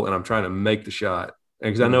hole and I'm trying to make the shot.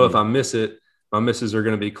 Because I know if I miss it, my misses are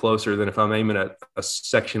going to be closer than if I'm aiming at a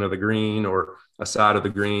section of the green or a side of the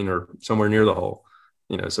green or somewhere near the hole.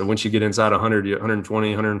 So once you get inside 100, 120,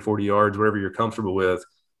 140 yards, whatever you're comfortable with,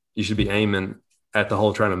 you should be aiming at the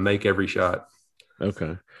hole, trying to make every shot.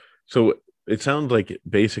 Okay. So it sounds like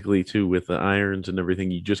basically too, with the irons and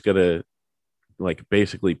everything, you just got to like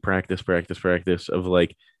basically practice of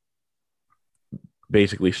like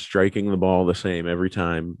basically striking the ball the same every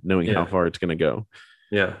time, knowing how far it's going to go.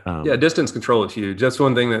 Yeah. Distance control is huge. That's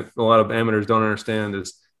one thing that a lot of amateurs don't understand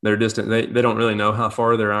is their distance. They don't really know how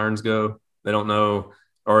far their irons go. They don't know,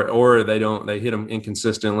 or they hit them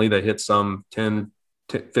inconsistently. They hit some 10,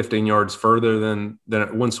 15 yards further than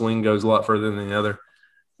one swing goes a lot further than the other.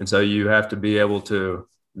 And so you have to be able to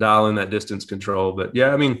dial in that distance control. But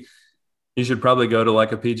yeah, I mean, you should probably go to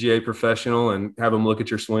like a PGA professional and have them look at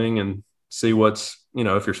your swing and see what's,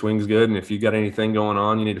 if your swing's good and if you got anything going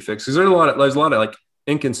on you need to fix. Because there's a lot of like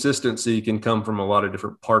inconsistency can come from a lot of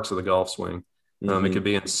different parts of the golf swing. It could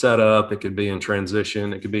be in setup, it could be in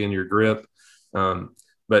transition, it could be in your grip. And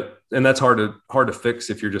that's hard to fix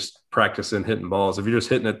if you're just practicing hitting balls. If you're just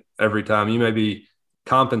hitting it every time, you may be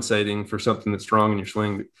compensating for something that's wrong in your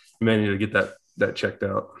swing. You may need to get that checked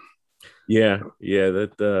out. Yeah.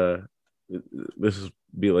 That this is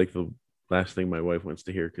be like the last thing my wife wants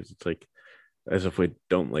to hear, because it's like as if we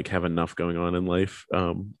don't like have enough going on in life. But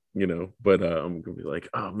I'm gonna be like,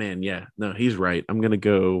 oh man, yeah, no, he's right. I'm gonna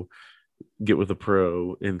go get with a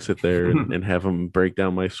pro and sit there and have them break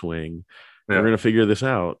down my swing. We're Yeah. gonna figure this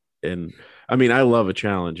out. And I mean, I love a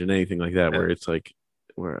challenge and anything like that Yeah. where it's like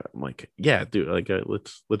where I'm like, yeah, dude, like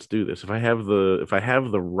let's do this. If I have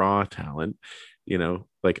the raw talent,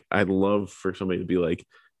 like I'd love for somebody to be like,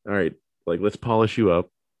 all right, like let's polish you up.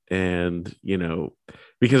 And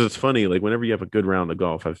because it's funny, like whenever you have a good round of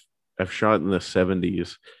golf, I've shot in the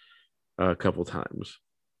 70s a couple times.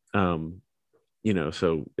 Um,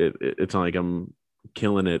 so it's not like I'm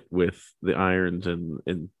killing it with the irons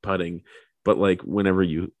and putting, but like when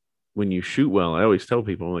you shoot well, I always tell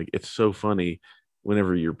people, I'm like, it's so funny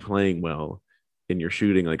whenever you're playing well and you're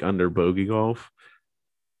shooting like under bogey golf,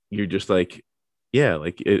 you're just like, yeah,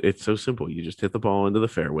 like it's so simple. You just hit the ball into the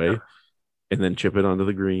Yeah. fairway and then chip it onto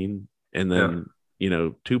the green, and Yeah.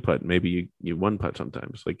 then two putt, maybe you one putt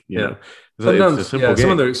sometimes, like Yeah. it's a Sometimes, simple some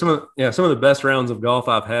of game. some of the best rounds of golf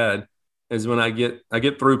I've had is when I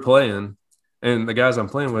get through playing, and the guys I'm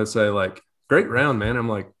playing with say like, "Great round, man." I'm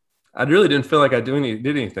like, I really didn't feel like I did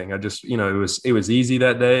anything. I just, it was easy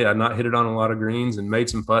that day. I'd not hit it on a lot of greens and made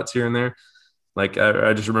some putts here and there. Like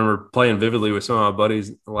I just remember playing vividly with some of my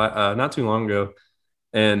buddies not too long ago,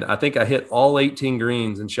 and I think I hit all 18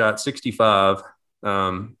 greens and shot 65,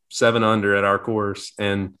 7 under at our course,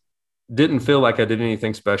 and didn't feel like I did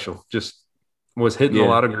anything special. Just was hitting a Yeah,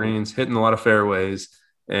 lot of greens, hitting a lot of fairways,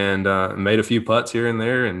 and made a few putts here and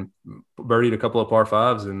there, and birdied a couple of par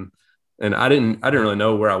fives, and I didn't really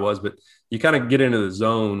know where I was, but you kind of get into the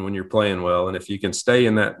zone when you're playing well, and if you can stay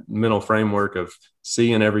in that mental framework of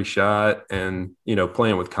seeing every shot and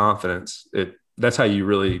playing with confidence, that's how you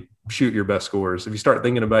really shoot your best scores. If you start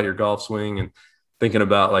thinking about your golf swing and thinking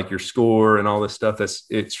about like your score and all this stuff,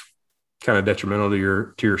 it's kind of detrimental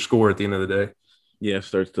to your score at the end of the day. yeah, it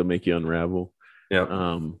starts to make you unravel. Yeah.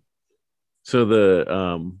 um so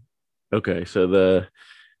the okay, so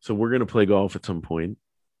we're gonna play golf at some point.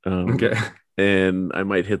 Okay. And I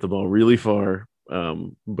might hit the ball really far,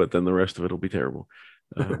 but then the rest of it will be terrible.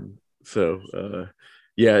 So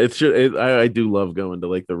yeah, it's just I do love going to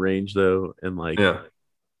like the range though, and like Yeah.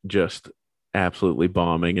 just absolutely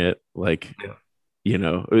bombing it. Like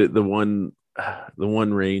Yeah. the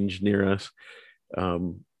one range near us,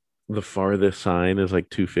 um, the farthest sign is like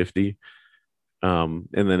 250, and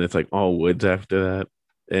then it's like all woods after that,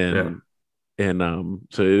 Yeah. and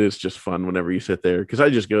so it is just fun whenever you sit there because I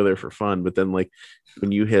just go there for fun. But then like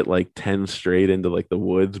when you hit like 10 straight into like the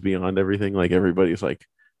woods beyond everything, like everybody's like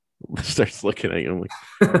starts looking at you. I'm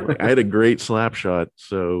like I had a great slap shot,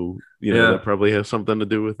 so Yeah. that probably has something to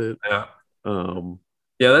do with it. Yeah. Um,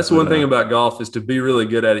 Yeah, that's but one thing about golf is to be really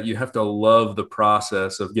good at it. You have to love the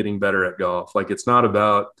process of getting better at golf. Like it's not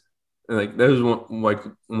about like there's one like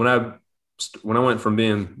when I went from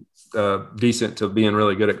being decent to being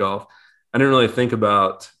really good at golf, I didn't really think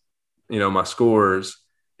about my scores.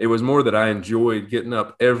 It was more that I enjoyed getting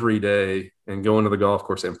up every day and going to the golf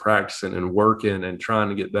course and practicing and working and trying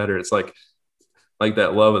to get better. It's like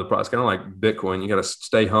that love of the process, kind of like Bitcoin. You got to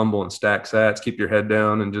stay humble and stack sats, keep your head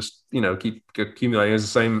down, and just keep accumulating. It's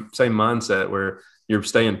the same mindset where you're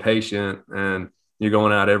staying patient and you're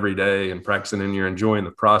going out every day and practicing, and you're enjoying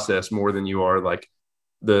the process more than you are like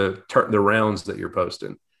the rounds that you're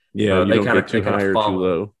posting. yeah, you don't get They too kind high of or too follow.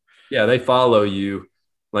 low. Yeah, they follow you.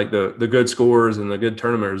 Like the good scores and the good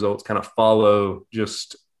tournament results kind of follow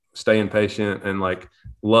just staying patient and like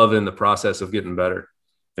loving the process of getting better.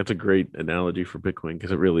 That's a great analogy for Bitcoin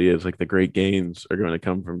because it really is like the great gains are going to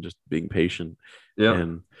come from just being patient. Yeah.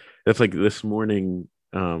 And that's like this morning.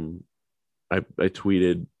 I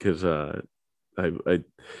tweeted because I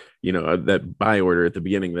that buy order at the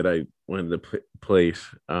beginning that I wanted to place.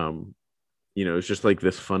 It's just like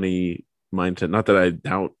this funny mindset. Not that I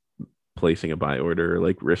doubt placing a buy order or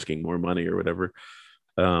like risking more money or whatever.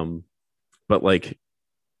 Um, but like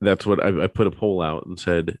that's what I put a poll out and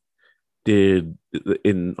said, did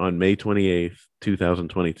in on May 28th,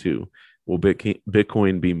 2022, will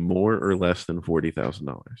Bitcoin be more or less than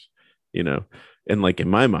 $40,000? And like in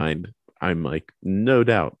my mind, I'm like, no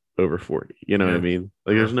doubt over 40. You know what I Yeah. mean?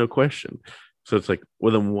 Like there's no question. So it's like,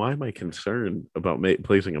 well, then why am I concerned about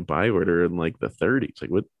placing a buy order in like the 30s?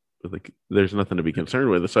 Like what? Like there's nothing to be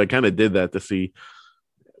concerned with. So I kind of did that to see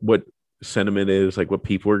what sentiment is, like what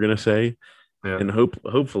people are gonna say, Yeah. and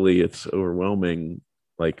hopefully it's overwhelming,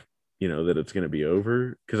 like that it's going to be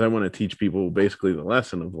over, because I want to teach people basically the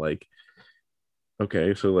lesson of like,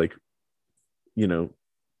 okay, so like you know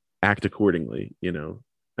act accordingly. I mean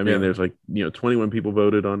Yeah. there's like 21 people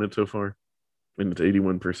voted on it so far, and it's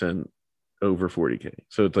 81% over 40K,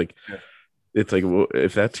 so it's like Yeah. it's like, well,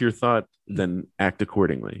 if that's your thought, then act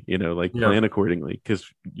accordingly, like Yeah. plan accordingly, because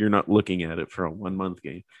you're not looking at it for a 1 month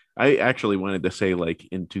game. I actually wanted to say like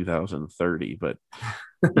in 2030, but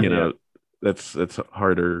you Yeah. know, that's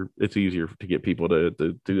harder. It's easier to get people to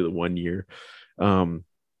do the 1 year. Um,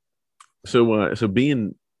 so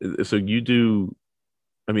you do,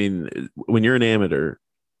 I mean, when you're an amateur,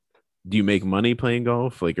 do you make money playing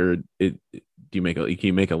golf? Like, do you can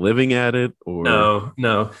you make a living at it, or? No,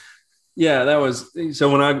 no. Yeah, that was so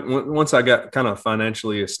once I got kind of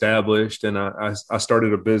financially established and I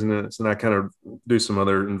started a business and I kind of do some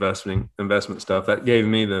other investment stuff that gave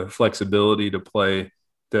me the flexibility to play,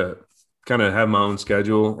 to kind of have my own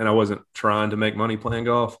schedule, and I wasn't trying to make money playing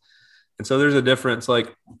golf. And so there's a difference.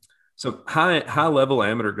 Like, so high level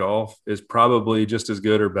amateur golf is probably just as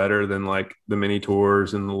good or better than like the mini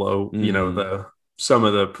tours and the low, Mhm. the some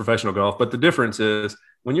of the professional golf. But the difference is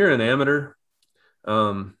when you're an amateur,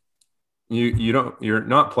 um, you're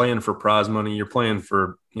not playing for prize money. You're playing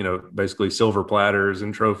for, basically silver platters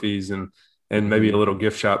and trophies and maybe a Mhm. little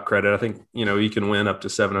gift shop credit. I think, you can win up to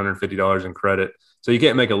 $750 in credit. So you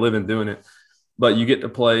can't make a living doing it, but you get to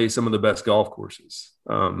play some of the best golf courses.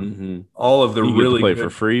 Mhm. All of the You get to really play for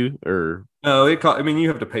good. free, or? No, I mean, you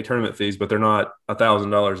have to pay tournament fees, but they're not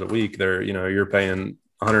 $1,000 a week. They're, you're paying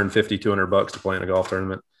 150, $200 to play in a golf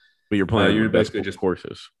tournament. But you're playing on the You're best basically just,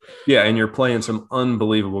 courses. yeah, and you're playing some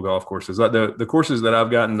unbelievable golf courses. Like the courses that I've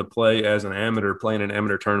gotten to play as an amateur, playing in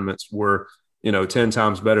amateur tournaments, were 10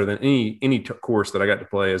 times better than any course that I got to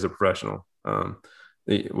play as a professional.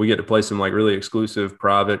 We get to play some like really exclusive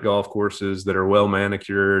private golf courses that are well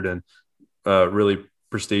manicured and really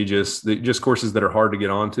prestigious. Just courses that are hard to get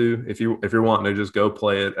onto. If you're wanting to just go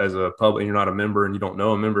play it as a public and you're not a member and you don't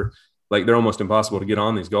know a member, like they're almost impossible to get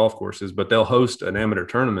on these golf courses. But they'll host an amateur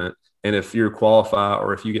tournament, and if you qualify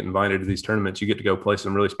or if you get invited to these tournaments, you get to go play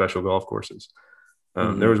some really special golf courses. There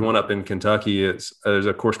Mhm. was one up in Kentucky. There's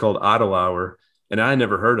a course called Idle Hour, and I had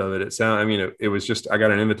never heard of it. It was just I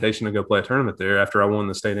got an invitation to go play a tournament there after I won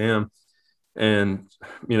the state am, and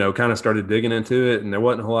kind of started digging into it. And there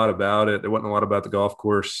wasn't a whole lot about it. There wasn't a lot about the golf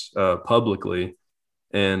course publicly,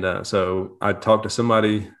 and so I talked to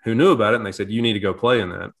somebody who knew about it, and they said you need to go play in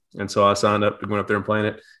that. And so I signed up to go up there and playing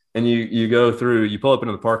it. And you go through, you pull up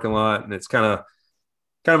into the parking lot, and it's kind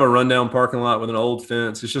of a rundown parking lot with an old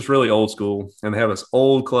fence. It's just really old school. And they have this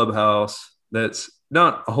old clubhouse that's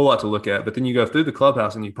not a whole lot to look at. But then you go through the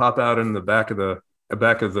clubhouse and you pop out in the back of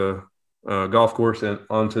the golf course and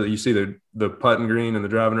onto, you see the putting green and the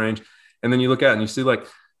driving range. And then you look out and you see like,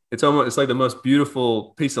 it's like the most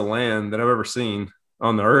beautiful piece of land that I've ever seen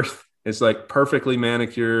on the earth. It's like perfectly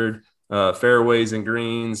manicured, fairways and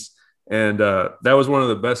greens. And that was one of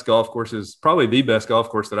the best golf courses, probably the best golf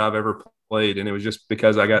course that I've ever played. And it was just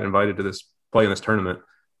because I got invited to play in this tournament.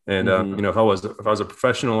 And Mhm. if I was a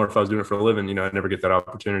professional or if I was doing it for a living, I'd never get that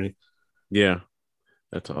opportunity. Yeah,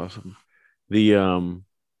 that's awesome. The and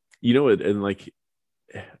like,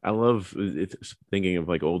 I love it's thinking of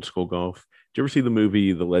like old school golf. Did you ever see the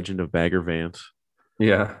movie The Legend of Bagger Vance?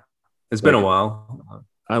 Yeah, it's been a Like, while.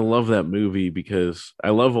 I love that movie because I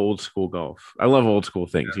love old school golf. I love old school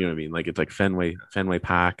things. You know what I mean? Like, it's like Fenway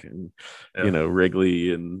Park, and Yeah,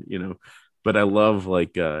 Wrigley, and But I love,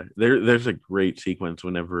 like, there's a great sequence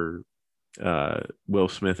whenever Will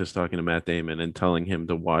Smith is talking to Matt Damon and telling him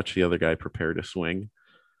to watch the other guy prepare to swing,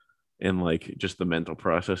 and like just the mental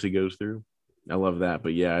process he goes through. I love that.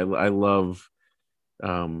 But yeah, I love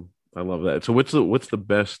that. So what's the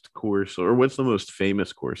best course, or what's the most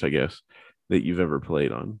famous course, I guess, that you've ever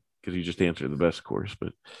played on? Because you just answered the best course,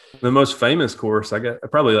 but the most famous course I got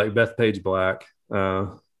probably like Bethpage Black.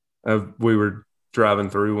 We were driving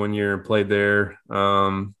through one year and played there.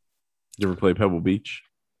 you ever play Pebble Beach?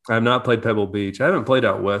 I have not played Pebble Beach. I haven't played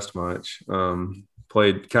out west much.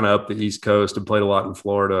 Played kind of up the East Coast and played a lot in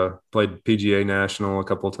Florida. Played PGA National a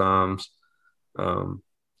couple of times. Um,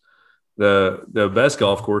 the best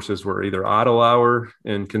golf courses were either Idle Hour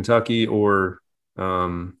in Kentucky or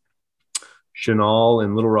um, Chenal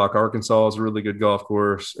in Little Rock, Arkansas is a really good golf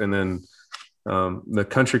course. And then the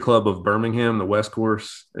Country Club of Birmingham, the West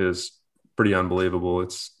Course, is pretty unbelievable.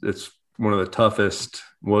 It's one of the toughest,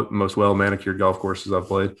 most well manicured golf courses I've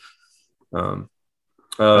played. Um,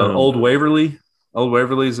 Um, Old Waverly. Old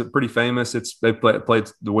Waverly is pretty famous. They played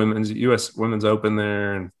the U.S. Women's Open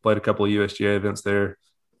there and played a couple of USGA events there.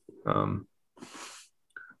 Um,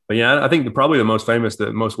 but yeah, I think probably the most famous,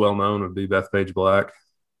 the most well known would be Bethpage Black.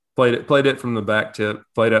 Played it from the back tip.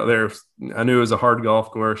 Played out there. I knew it was a hard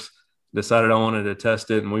golf course. Decided I wanted to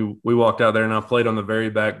test it, and we walked out there, and I played on the very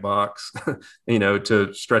back box,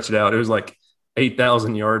 to stretch it out. It was like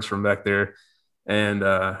 8,000 yards from back there, and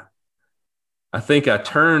I think I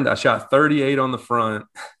shot 38 on the front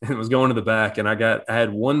and was going to the back, and I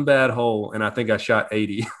had one bad hole, and I think I shot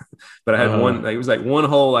 80, but I had it was like one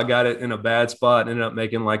hole. I got it in a bad spot and ended up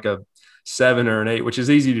making like a 7 or an 8, which is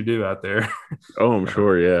easy to do out there. Oh, I'm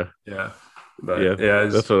sure. Yeah. Yeah. But Yeah.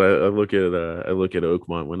 That's what I look at. I look at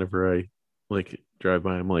Oakmont whenever I like drive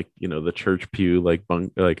by. I'm like, the church pew, like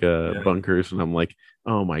bunkers. And I'm like,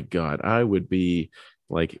 oh my God, I would be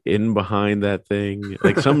like in behind that thing.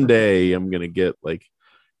 Like someday I'm going to get like,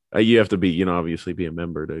 you have to be, obviously be a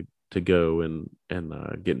member to go and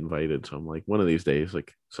get invited. So I'm like, one of these days,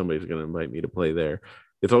 like somebody's going to invite me to play there.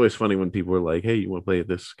 It's always funny when people are like, hey, you want to play at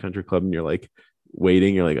this country club? And you're like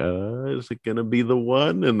waiting. You're like, is it going to be the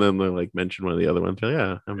one? And then they like mention one of the other ones. Like,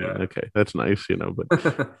 yeah, I mean, okay, that's nice, but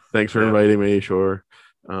thanks for inviting me. Sure.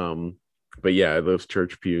 But yeah, those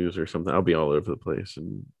church pews or something, I'll be all over the place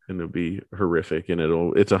and it'll be horrific. And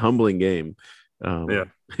it's a humbling game.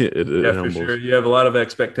 It for sure. You have a lot of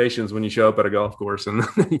expectations when you show up at a golf course, and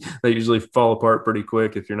they usually fall apart pretty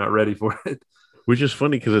quick if you're not ready for it. Which is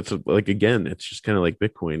funny because it's like, again, it's just kind of like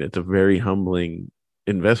Bitcoin. It's a very humbling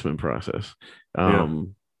investment process. Have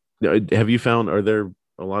you found, are there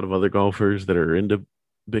a lot of other golfers that are into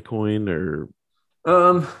Bitcoin or?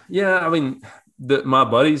 Yeah, I mean, my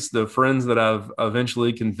buddies, the friends that I've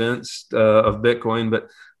eventually convinced of Bitcoin, but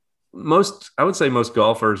I would say most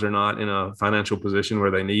golfers are not in a financial position where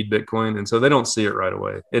they need Bitcoin. And so they don't see it right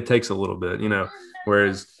away. It takes a little bit,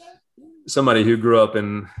 whereas somebody who grew up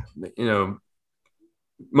in,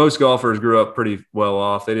 most golfers grew up pretty well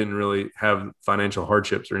off. They didn't really have financial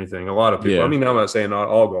hardships or anything. A lot of people, I mean, I'm not saying not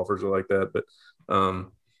all golfers are like that, but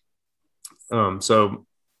so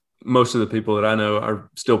most of the people that I know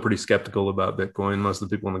are still pretty skeptical about Bitcoin. Most of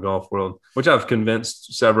the people in the golf world, which I've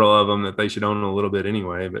convinced several of them that they should own a little bit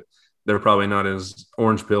anyway, but they're probably not as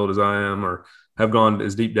orange pilled as I am or have gone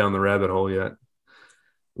as deep down the rabbit hole yet.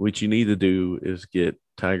 What you need to do is get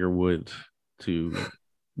Tiger Woods to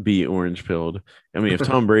be orange pilled. I mean, if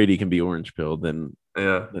Tom Brady can be orange pilled, then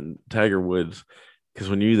Tiger Woods, because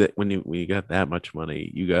when you got that much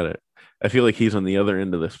money, you got it. I feel like he's on the other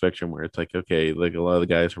end of the spectrum where it's like, okay, like a lot of the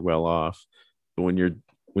guys are well off, but when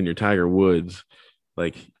you're Tiger Woods,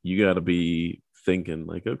 like you got to be thinking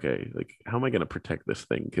like, okay, like how am I going to protect this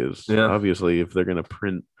thing? Because obviously, if they're going to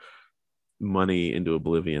print money into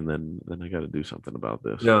oblivion, then I got to do something about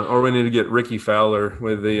this. Yeah, or we need to get Ricky Fowler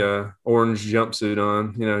with the orange jumpsuit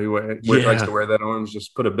on. He likes to wear that orange.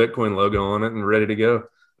 Just put a Bitcoin logo on it and ready to go.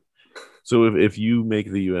 So if you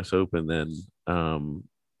make the U.S. Open, then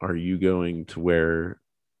are you going to wear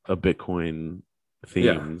a Bitcoin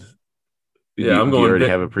themed? Yeah, I'm going. Do you already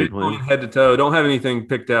have a pre-plan? Bitcoin head to toe. Don't have anything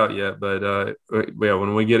picked out yet, but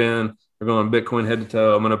when we get in, we're going Bitcoin head to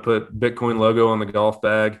toe. I'm going to put Bitcoin logo on the golf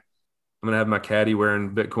bag. I'm going to have my caddy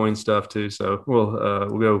wearing Bitcoin stuff too. So we'll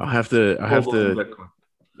go. I have to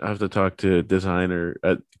talk to a designer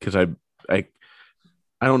because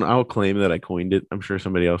I'll claim that I coined it. I'm sure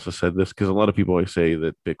somebody else has said this because a lot of people always say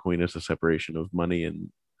that Bitcoin is the separation of money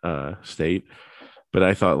and state. But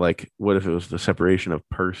I thought, like, what if it was the separation of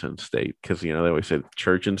person state? Because, they always say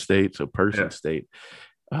church and state. So person state.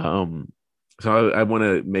 So I want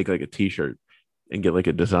to make like a t-shirt and get like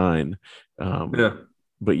a design.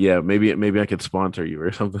 But yeah, maybe I could sponsor you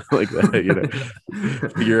or something like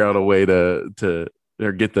that. Figure out a way to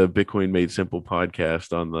or get the Bitcoin Made Simple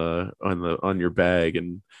podcast on your bag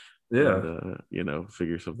and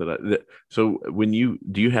figure something out. So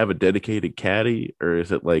do you have a dedicated caddy or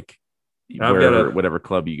is it like whatever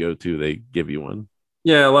club you go to, they give you one?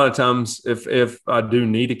 Yeah, a lot of times if I do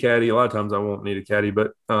need a caddy, a lot of times I won't need a caddy,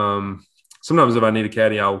 but sometimes if I need a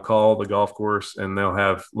caddy, I'll call the golf course and they'll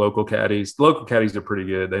have local caddies. The local caddies are pretty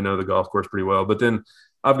good. They know the golf course pretty well. But then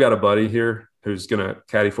I've got a buddy here who's going to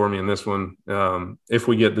caddy for me in this one. If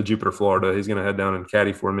we get to Jupiter, Florida, he's going to head down and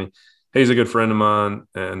caddy for me. He's a good friend of mine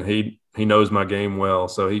and he knows my game well.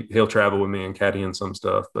 So he'll travel with me and caddy in some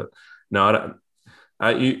stuff. But no,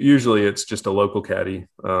 usually it's just a local caddy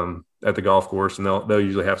at the golf course and they'll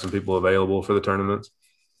usually have some people available for the tournaments.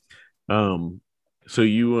 So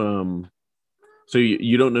you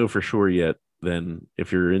don't know for sure yet then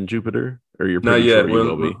if you're in Jupiter or you're pretty sure you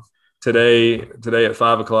will be? Today at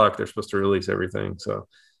 5:00, they're supposed to release everything. So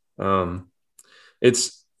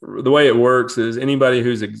it's the way it works is anybody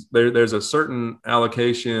who's there's a certain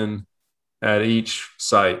allocation at each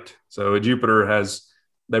site. So at Jupiter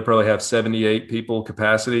they probably have 78 people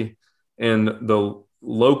capacity and the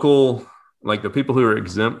local, like the people who are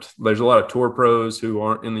exempt, there's a lot of tour pros who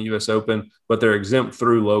aren't in the US Open, but they're exempt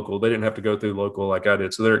through local. They didn't have to go through local like I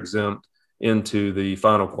did. So they're exempt into the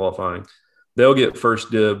final qualifying. They'll get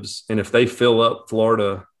first dibs. And if they fill up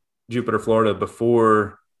Florida, Jupiter, Florida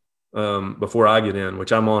before I get in,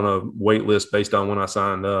 which I'm on a wait list based on when I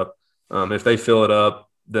signed up. If they fill it up,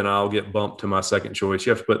 then I'll get bumped to my second choice.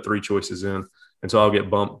 You have to put 3 choices in. And so I'll get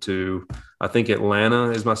bumped to, I think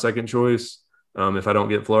Atlanta is my second choice if I don't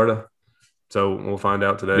get Florida. So we'll find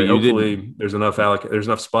out today. Hopefully there's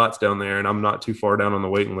enough spots down there and I'm not too far down on the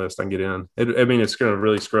waiting list. I can get in. It's going to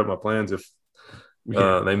really screw up my plans if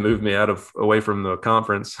they move me away from the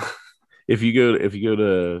conference. If you go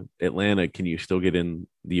to Atlanta, can you still get in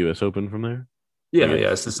the U.S. Open from there? Yeah,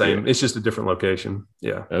 it's the same. Yeah. It's just a different location.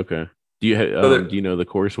 Yeah. Okay. Do you know the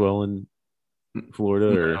course well in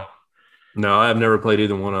Florida or? No, I've never played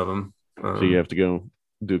either one of them. So you have to go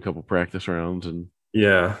do a couple practice rounds and.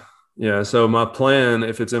 Yeah. So my plan,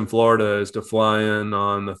 if it's in Florida, is to fly in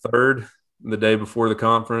on the 3rd, the day before the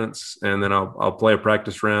conference, and then I'll play a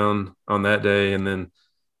practice round on that day, and then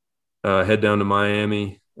head down to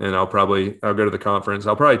Miami, and I'll go to the conference.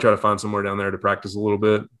 I'll probably try to find somewhere down there to practice a little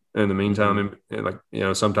bit in the meantime,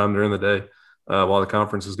 and sometime during the day while the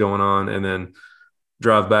conference is going on, and then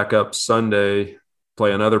drive back up Sunday,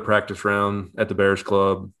 play another practice round at the Bears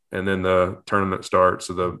Club, and then the tournament starts.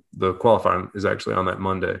 So the qualifying is actually on that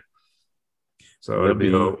Monday. So it'll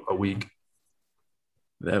be a week.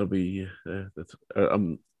 That'll be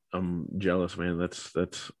I'm jealous, man.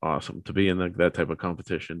 That's awesome to be in that type of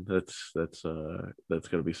competition. That's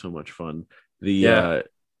gonna be so much fun. You gotta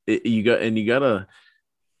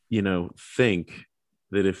think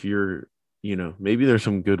that if you're maybe there's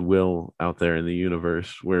some goodwill out there in the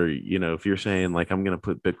universe where if you're saying like I'm gonna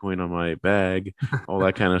put Bitcoin on my bag, all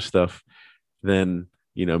that kind of stuff, then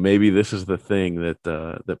maybe this is the thing that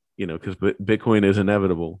because Bitcoin is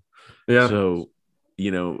inevitable. Yeah. So,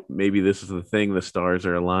 maybe this is the thing, the stars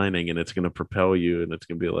are aligning and it's going to propel you. And it's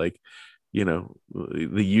going to be like,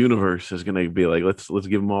 the universe is going to be like, let's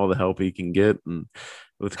give him all the help he can get. And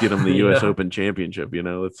let's get him the US Open championship.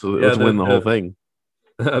 Let's win the whole thing.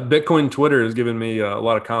 Bitcoin Twitter has given me a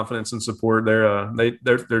lot of confidence and support.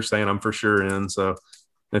 They're saying I'm for sure in. So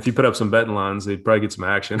if you put up some betting lines, they'd probably get some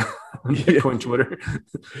action on Bitcoin Twitter.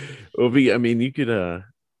 Well, you could,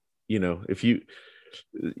 if you,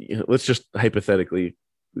 let's just hypothetically,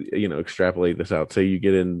 extrapolate this out. Say you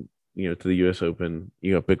get in, to the U.S. Open,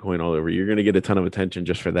 you got Bitcoin all over. You're going to get a ton of attention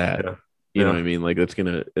just for that. Yeah. You know what I mean? Like that's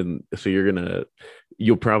and so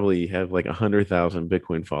you'll probably have like 100,000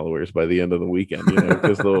 Bitcoin followers by the end of the weekend,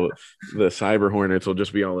 because the cyber hornets will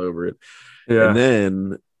just be all over it. Yeah. And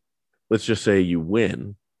then let's just say you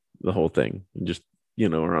win the whole thing, and just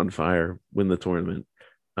are on fire, win the tournament.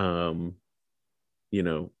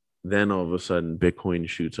 Then all of a sudden Bitcoin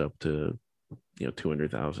shoots up to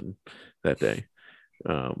 200,000 that day.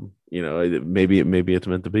 Maybe it's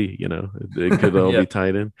meant to be. It could all be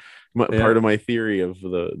tied in. Part of my theory of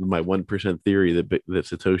my 1% theory that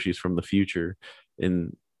Satoshi's from the future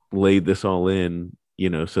and laid this all in,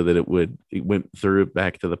 so that it went through it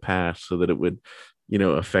back to the past, so that it would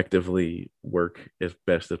effectively work as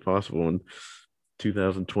best as possible. In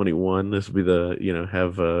 2021, this would be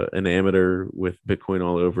have an amateur with Bitcoin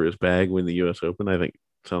all over his bag win the U.S. Open. I think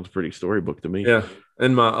sounds pretty storybook to me. Yeah,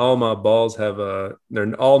 and all my balls have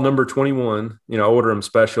they're all number 21. I order them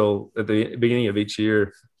special at the beginning of each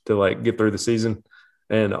year to like get through the season,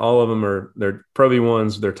 and all of them they're Pro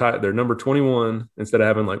V1s. They're number 21 instead of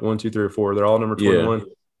having like 1, 2, 3, or 4. They're all number 21, yeah.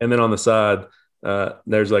 And then on the side,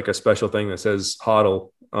 there's like a special thing that says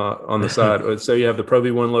HODL on the side. So you have the Pro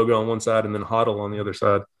V1 logo on one side and then HODL on the other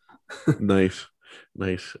side. Nice.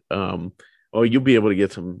 Oh, you'll be able to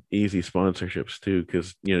get some easy sponsorships too,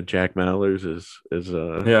 because Jack Mallers is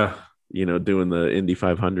doing the Indy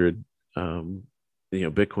 500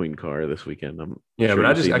 Bitcoin car this weekend. But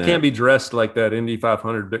I can't be dressed like that Indy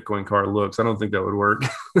 500 Bitcoin car looks. I don't think that would work.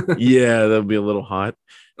 Yeah, that'll be a little hot,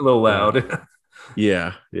 a little loud.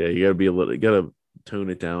 Yeah, you gotta tone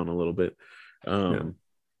it down a little bit.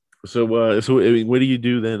 So what do you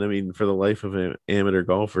do then? I mean, for the life of an amateur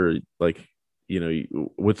golfer, like,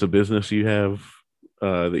 what's the business you have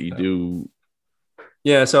that you do?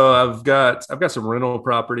 Yeah, so I've got some rental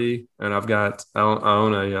property, and I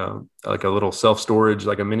own a like a little self-storage,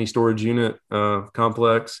 like a mini storage unit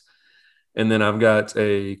complex, and then I've got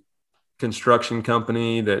a construction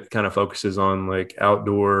company that kind of focuses on like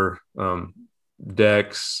outdoor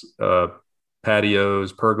decks,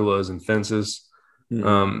 patios, pergolas, and fences.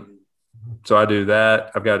 Mm-hmm. So I do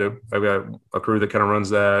that. I've got a crew that kind of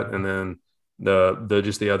runs that, and then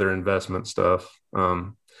the other investment stuff.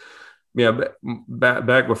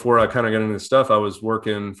 Back before I kind of got into this stuff, I was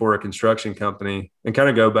working for a construction company, and kind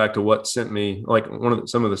of go back to what sent me, like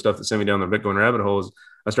some of the stuff that sent me down the Bitcoin rabbit hole is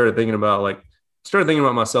I started thinking about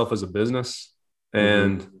myself as a business,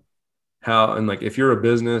 and and like, if you're a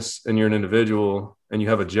business and you're an individual and you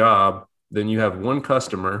have a job, then you have one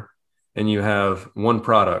customer and you have one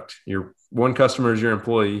product. Your one customer is your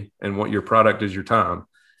employee, and what your product is your time.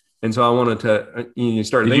 And so I wanted to, you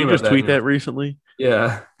start Did thinking you about just tweet that recently?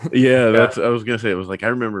 Yeah. Yeah, Yeah. I was gonna say, it was like, I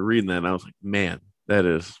remember reading that and I was like, man, that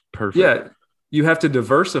is perfect. Yeah. You have to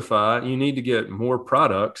diversify. You need to get more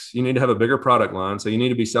products. You need to have a bigger product line. So you need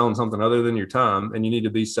to be selling something other than your time, and you need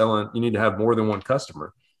to have more than one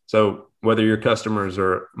customer. So whether your customers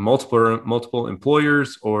are multiple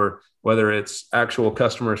employers, or whether it's actual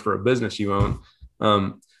customers for a business you own,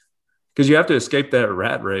 because you have to escape that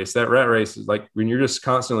rat race. That rat race is like, when you're just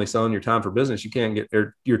constantly selling your time for business, you can't get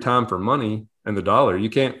your time for money and the dollar. You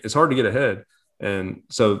can't. It's hard to get ahead. And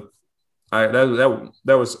so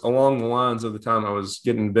that was along the lines of the time I was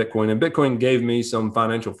getting Bitcoin, and Bitcoin gave me some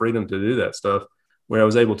financial freedom to do that stuff, where I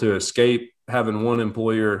was able to escape having one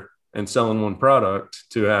employer and selling one product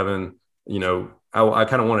to having, I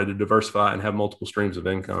kind of wanted to diversify and have multiple streams of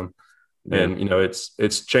income. Yeah. And,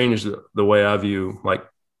 it's changed the way I view like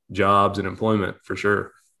jobs and employment for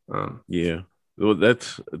sure. Yeah. Well,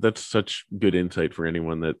 that's such good insight for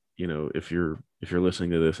anyone that, if you're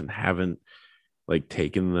listening to this and haven't like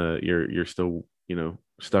taken you're still,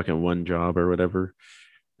 stuck in one job or whatever,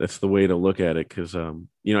 that's the way to look at it. Cause,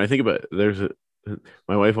 I think about,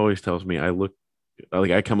 my wife always tells me,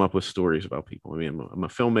 I come up with stories about people. I mean, I'm a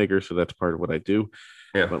filmmaker, so that's part of what I do.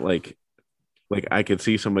 Yeah. But like I could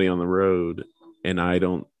see somebody on the road and I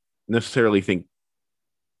don't necessarily think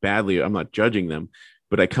badly. I'm not judging them,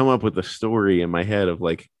 but I come up with a story in my head of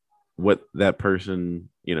like what that person,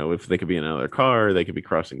 if they could be in another car, they could be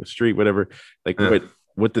crossing the street, whatever, like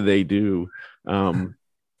what do they do? But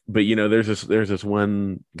there's this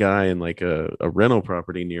one guy in like a rental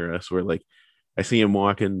property near us where like I see him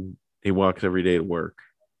walking. He walks every day to work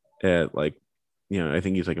at like, I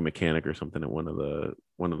think he's like a mechanic or something at one of the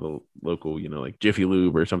local, like Jiffy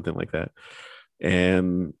Lube or something like that.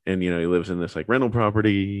 And he lives in this like rental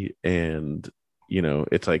property, and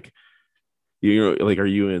it's like, like, are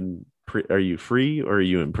you free or are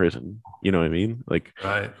you in prison? You know what I mean? Like,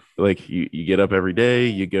 right. Like you get up every day,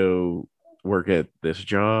 you go work at this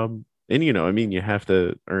job, and you have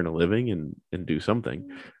to earn a living and do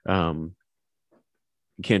something.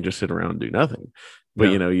 You can't just sit around and do nothing. But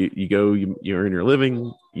you go, you earn your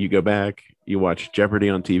living, you go back, you watch Jeopardy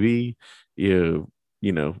on TV, you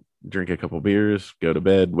drink a couple beers, go to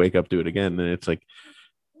bed, wake up, do it again. And it's like,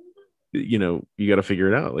 you got to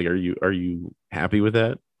figure it out. Like, are you happy with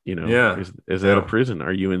that? Yeah. Is that a prison?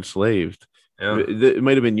 Are you enslaved? Yeah. It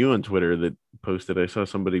might have been you on Twitter that posted. I saw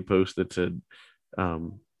somebody post that said,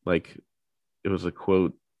 like, it was a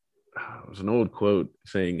quote. It was an old quote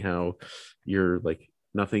saying how you're like,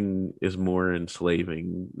 nothing is more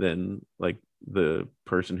enslaving than like the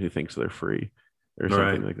person who thinks they're free or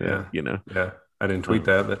something like that. Yeah. Yeah. I didn't tweet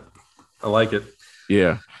that, but I like it.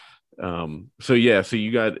 Yeah. So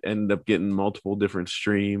you ended up getting multiple different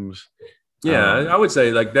streams. Yeah, I would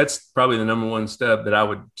say like that's probably the number one step that I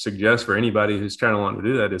would suggest for anybody who's trying to want to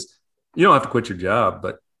do that is, you don't have to quit your job,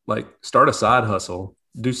 but like start a side hustle,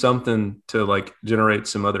 do something to like generate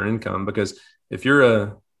some other income. Because if you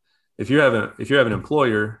have an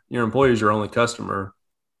employer, your employer is your only customer,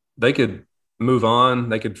 they could move on,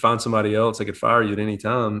 they could find somebody else, they could fire you at any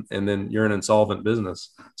time, and then you're an insolvent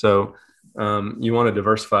business. So you want to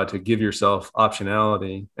diversify to give yourself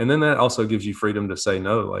optionality, and then that also gives you freedom to say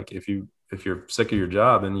no. Like if you're sick of your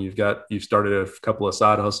job and you've started a couple of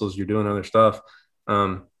side hustles, you're doing other stuff,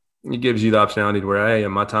 it gives you the optionality to where, hey,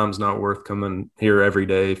 my time's not worth coming here every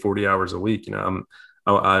day 40 hours a week. I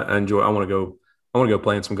want to go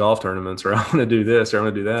play in some golf tournaments, or I want to do this, or I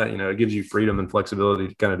want to do that. It gives you freedom and flexibility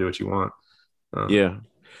to kind of do what you want. Yeah.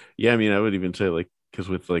 I mean, I would even say like, because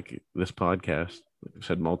with like this podcast, like I've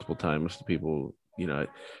said multiple times to people, I'm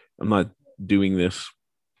not doing this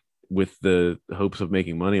with the hopes of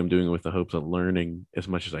making money. I'm doing it with the hopes of learning as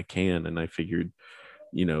much as I can. And I figured,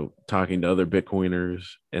 talking to other Bitcoiners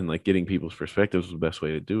and like getting people's perspectives was the best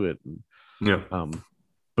way to do it. And, yeah.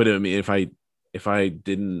 But I mean, if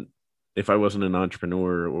I wasn't an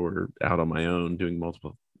entrepreneur or out on my own doing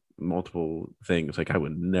multiple things, like I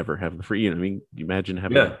would never have the free, I mean, you imagine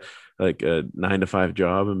having like a 9-to-5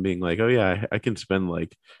 job and being like, oh yeah, I can spend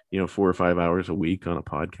like 4 or 5 hours a week on a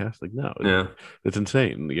podcast. Like, no, it's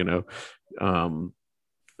insane.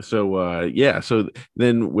 So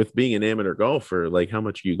then with being an amateur golfer, like how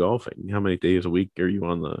much are you golfing? How many days a week are you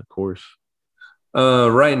on the course?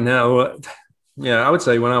 Right now, I would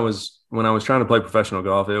say when I was trying to play professional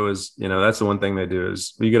golf, it was, that's the one thing they do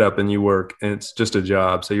is you get up and you work, and it's just a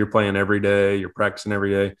job. So you're playing every day, you're practicing every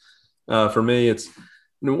day. For me,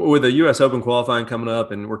 with the U.S. Open qualifying coming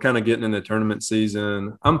up, and we're kind of getting into tournament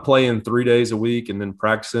season, I'm playing 3 days a week and then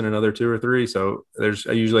practicing another 2 or 3. So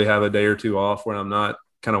I usually have a day or two off when I'm not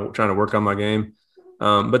kind of trying to work on my game.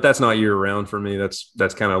 But that's not year round for me.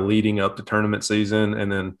 That's kind of leading up to tournament season,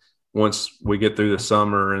 and then once we get through the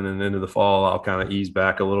summer and then into the fall, I'll kind of ease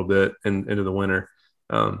back a little bit into the winter.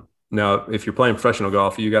 Now, if you're playing professional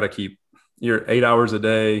golf, you got to keep your 8 hours a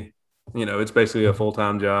day. It's basically a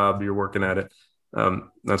full-time job. You're working at it.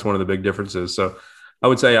 That's one of the big differences. So I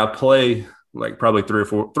would say I play like probably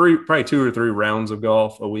probably 2 or 3 rounds of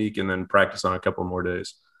golf a week, and then practice on a couple more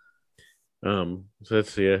days. So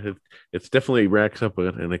that's it's definitely racks up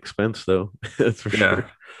an expense though. That's for sure.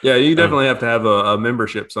 Yeah, you definitely have to have a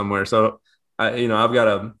membership somewhere. So I've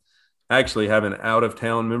got actually have an out of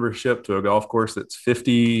town membership to a golf course that's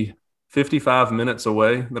 55 minutes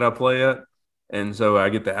away that I play at. And so I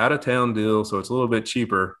get the out of town deal. So it's a little bit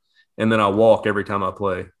cheaper. And then I walk every time I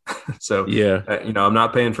play. So, yeah, I'm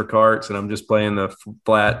not paying for carts, and I'm just paying the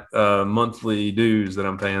flat monthly dues that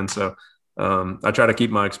I'm paying. So I try to keep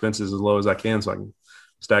my expenses as low as I can so I can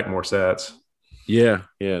stack more sats. Yeah,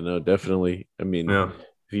 no, definitely. I mean, Yeah.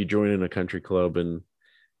 if you join in a country club and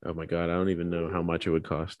oh my God, I don't even know how much it would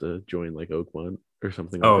cost to join like Oakmont or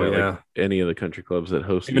something like that. Yeah. Like any of the country clubs that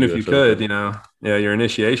host. Even if you could, your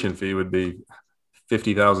initiation fee would be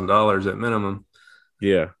 $50,000 at minimum.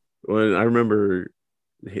 Yeah. Well, I remember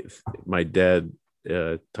my dad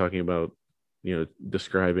talking about,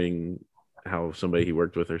 describing how somebody he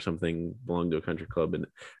worked with or something belonged to a country club. And I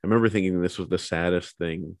remember thinking this was the saddest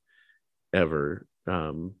thing ever.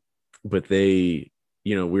 But they,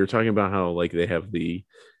 we were talking about how like they have the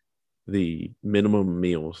minimum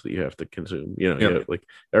meals that you have to consume,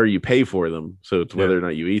 or you pay for them. So it's whether or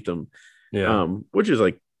not you eat them. Yeah. Which is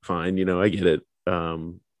like fine, I get it.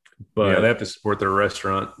 But they have to support their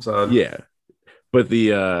restaurant. So yeah. But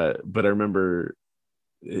but I remember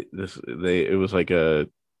it was like a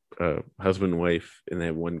husband and wife, and they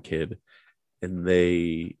had one kid, and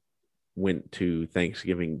they went to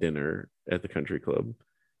Thanksgiving dinner at the country club.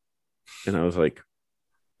 And I was like,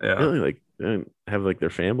 really, like have like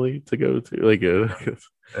their family to go to, like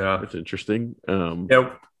it's interesting.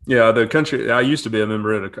 The country, I used to be a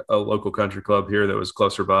member at a local country club here that was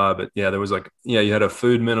closer by, but there was you had a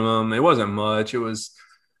food minimum. It wasn't much. It was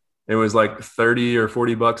like $30 or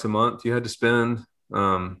 $40 a month you had to spend.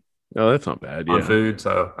 Oh, that's not bad. On food.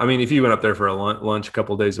 So, I mean, if you went up there for a lunch a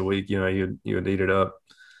couple of days a week, you would eat it up.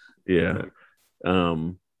 Yeah.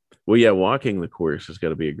 Well, yeah, walking the course has got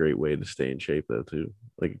to be a great way to stay in shape, though, too.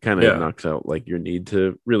 Like, it kind of knocks out like your need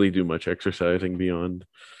to really do much exercising beyond.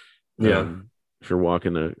 If you're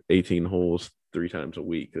walking 18 holes 3 times a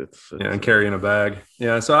week, that's and carrying a bag.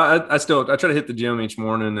 Yeah. So I try to hit the gym each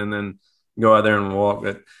morning and then go out there and walk.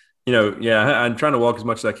 But I'm trying to walk as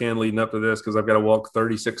much as I can leading up to this because I've got to walk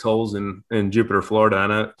 36 holes in Jupiter, Florida.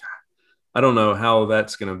 And I don't know how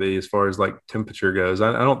that's going to be as far as like temperature goes.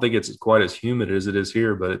 I don't think it's quite as humid as it is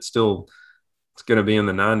here, but it's going to be in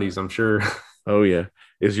the 90s, I'm sure. Oh yeah.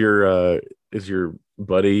 Is your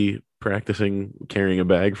buddy practicing carrying a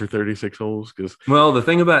bag for 36 holes? Well, the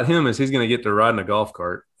thing about him is he's going to get to ride in a golf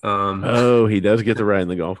cart. He does get to ride in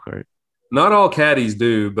the golf cart. Not all caddies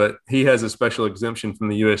do, but he has a special exemption from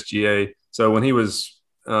the USGA. So when he was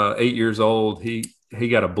 8 years old, he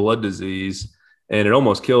got a blood disease and it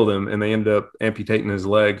almost killed him. And they ended up amputating his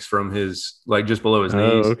legs from his, like just below his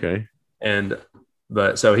knees. Oh, okay.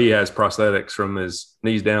 But so he has prosthetics from his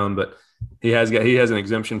knees down, but he has an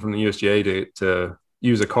exemption from the USGA to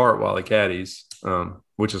use a cart while he caddies,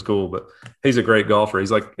 which is cool. But he's a great golfer.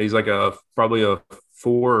 He's like probably a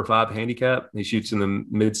 4 or 5 handicap. He shoots in the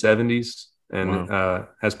mid 70s and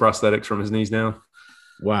has prosthetics from his knees down.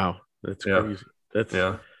 Wow, that's crazy.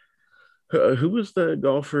 Who was the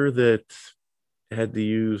golfer that had to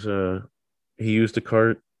use he used a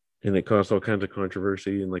cart and it caused all kinds of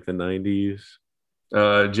controversy in like the 90s?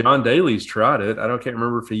 John Daly's tried it. Can't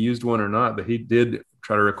remember if he used one or not, but he did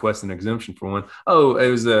try to request an exemption for one. Oh, it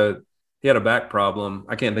was he had a back problem.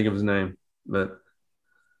 I can't think of his name, but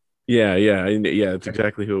yeah, it's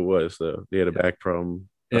exactly who it was though. He had a back problem.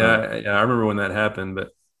 I remember when that happened.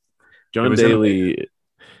 But John Daly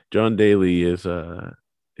is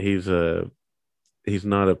he's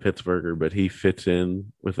not a Pittsburgher, but he fits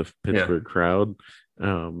in with a Pittsburgh crowd.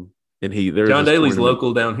 And John Daly's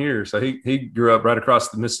local down here, so he grew up right across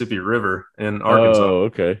the Mississippi River in Arkansas. Oh,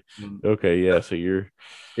 okay, yeah. So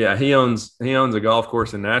he owns a golf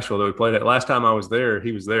course in Nashville that we played at. Last time I was there,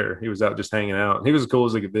 he was there. He was out just hanging out. He was as cool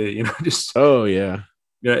as he could be, just. Oh yeah.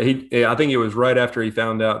 Yeah, I think it was right after he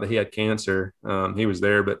found out that he had cancer. He was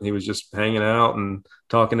there, but he was just hanging out and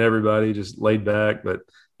talking to everybody, just laid back. But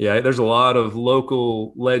yeah, there's a lot of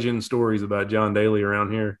local legend stories about John Daly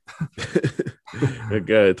around here.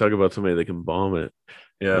 Okay, talk about somebody that can bomb it.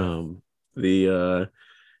 Yeah. Um, the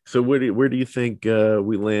So where do you think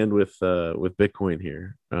we land with Bitcoin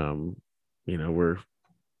here? We're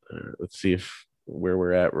let's see if where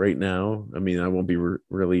we're at right now. I mean, I won't be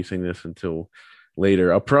releasing this until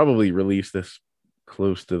later. I'll probably release this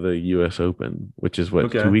close to the U.S. Open, which is what,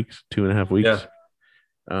 Okay. 2 weeks, 2.5 weeks.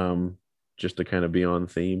 Yeah. Just to kind of be on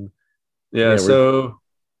theme. Yeah. Yeah, we're So,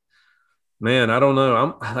 man, I don't know.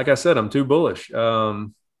 I'm like I said, I'm too bullish.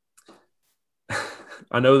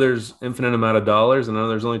 I know there's infinite amount of dollars, and I know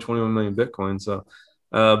there's only 21 million Bitcoin. So,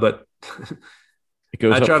 but it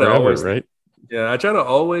goes I up try to forever, always, right? yeah, I try to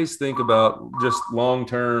always think about just long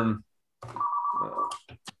term.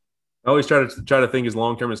 I always try to think as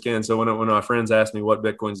long term as can. So when my friends ask me what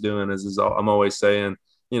Bitcoin's doing, I'm always saying,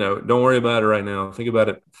 don't worry about it right now. Think about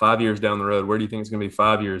it 5 years down the road. Where do you think it's going to be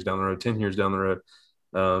 5 years down the road, 10 years down the road?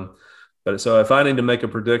 Um, but so if I need to make a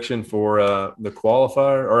prediction for the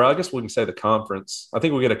qualifier, or I guess we can say the conference, I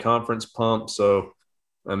think we get a conference pump. So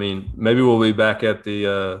I mean, maybe we'll be back at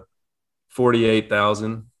the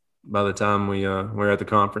 48,000 by the time we're at the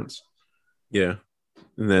conference. Yeah.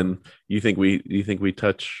 And then you think we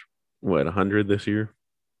touch what, 100 this year?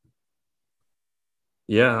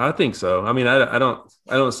 Yeah, I think so. I mean, I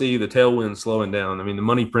don't see the tailwind slowing down. I mean, the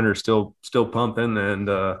money printer's still pumping, and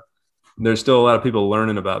there's still a lot of people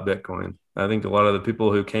learning about Bitcoin. I think a lot of the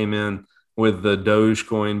people who came in with the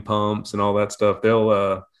Dogecoin pumps and all that stuff,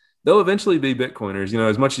 they'll eventually be Bitcoiners.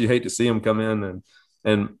 As much as you hate to see them come in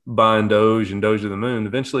and buying Doge and Doge to the moon,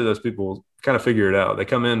 eventually those people kind of figure it out. They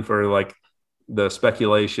come in for like the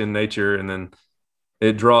speculation nature, and then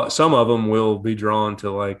some of them will be drawn to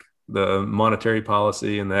like the monetary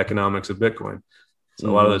policy and the economics of Bitcoin. So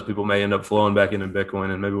a lot of Mm-hmm. those people may end up flowing back into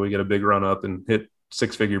Bitcoin, and maybe we get a big run up and hit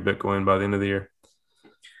six-figure Bitcoin by the end of the year.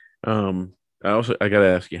 Um, I gotta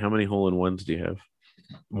ask you, how many hole-in-ones do you have?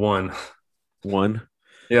 One. One?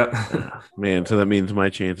 Yeah. Man, so that means my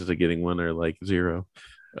chances of getting one are like zero.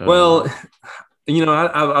 Well, Um,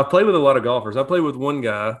 I've played with a lot of golfers. I played with one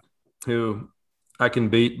guy who I can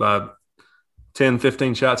beat by 10,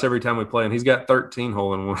 15 shots every time we play, and he's got 13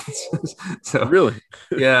 hole in ones. So really?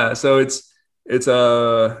 yeah, so it's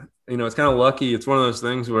kind of lucky. It's one of those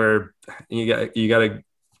things where you got to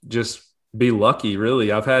just be lucky,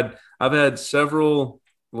 really. I've had several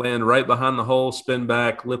land right behind the hole, spin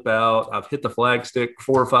back, lip out. I've hit the flag stick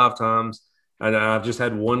 4 or 5 times, and I've just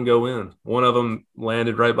had one go in. One of them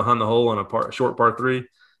landed right behind the hole on a short par three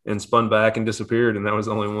and spun back and disappeared, and that was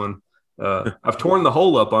the only one. I've torn the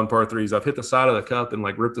hole up on par threes. I've hit the side of the cup and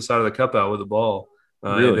like ripped the side of the cup out with the ball,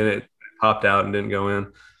 and Really? then it popped out and didn't go in.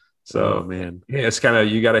 Oh So man. yeah, it's kind of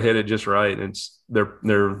you got to hit it just right. And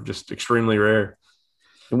they're just extremely rare.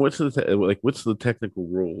 And what's the technical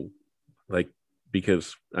rule? Like,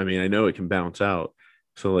 because I mean, I know it can bounce out,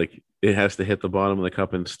 so like it has to hit the bottom of the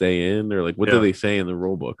cup and stay in, or like what do Yeah, they say in the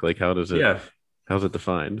rule book? Like, yeah, how's it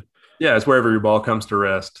defined? yeah. It's wherever your ball comes to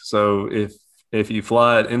rest. So if you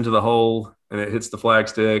fly it into the hole and it hits the flag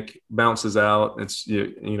stick, bounces out,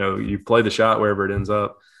 you play the shot wherever it ends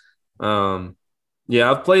up. Um, yeah,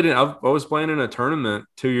 I was playing in a tournament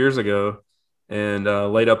 2 years ago, and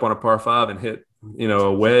laid up on a par five and hit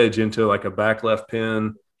a wedge into like a back left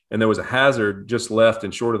pin, and there was a hazard just left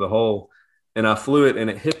and short of the hole, and I flew it and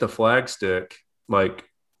it hit the flag stick like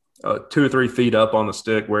 2 or 3 feet up on the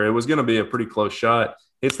stick where it was going to be a pretty close shot.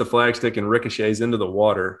 Hits the flag stick and ricochets into the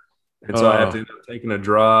water, and so I have to Oh, end up taking a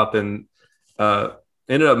drop and uh,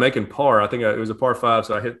 ended up making par. I think it was a par five,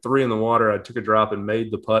 so I hit three in the water. I took a drop and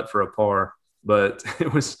made the putt for a par, but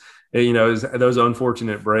it was those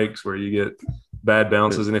unfortunate breaks where you get bad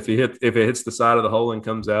bounces, and if it hits the side of the hole and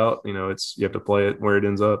comes out, you have to play it where it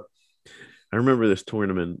ends up. I remember this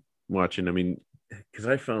tournament watching. I mean, because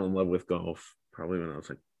I fell in love with golf probably when I was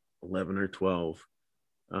like 11 or 12.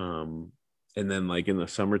 Um, and then like in the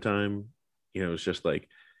summertime, it's just like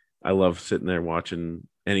I love sitting there watching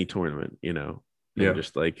any tournament, and Yeah,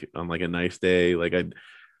 just like on like a nice day, like it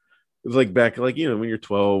was like back like when you're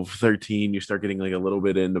 12, 13, you start getting like a little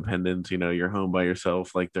bit of independence, you're home by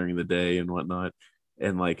yourself like during the day and whatnot.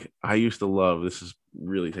 And like I used to love, this is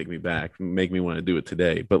really take me back, make me want to do it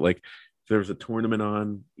today. But like if there was a tournament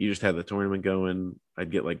on, you just had the tournament going.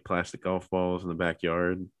 I'd get like plastic golf balls in the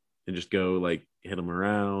backyard and just go like hit them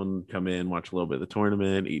around, come in, watch a little bit of the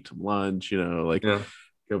tournament, eat some lunch, like yeah,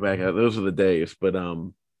 go back out. Those are the days. But I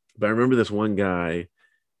remember this one guy.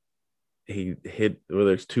 he hit. Well,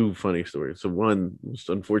 there's two funny stories. So one was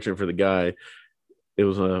unfortunate for the guy. It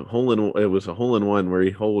was a hole in one where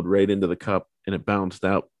he holed right into the cup and it bounced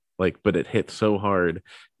out but it hit so hard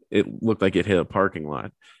it looked like it hit a parking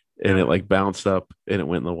lot, and Yeah. it like bounced up and it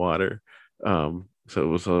went in the water. So it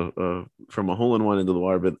was a from a hole in one into the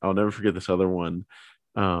water. But I'll never forget this other one,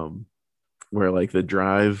 um, where like the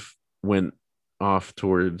drive went off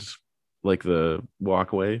towards like the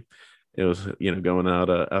walkway. It was going out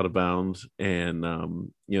of bounds, and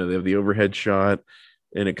they have the overhead shot,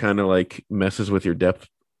 and it kind of like messes with your depth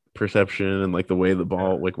perception and like the way the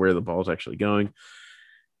ball, like where the ball's actually going.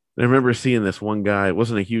 And I remember seeing this one guy. It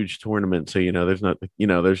wasn't a huge tournament, so there's not,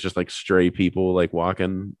 there's just like stray people like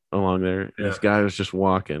walking along there. And Yeah. this guy was just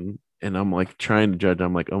walking, and I'm like trying to judge.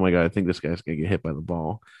 I'm like, oh my god, I think this guy's gonna get hit by the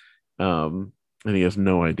ball. And he has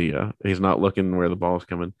no idea. He's not looking where the ball's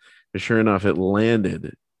coming. But sure enough, it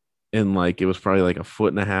landed, and like it was probably like a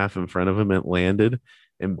foot and a half in front of him. It landed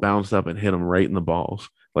and bounced up and hit him right in the balls,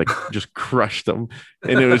 like just crushed him.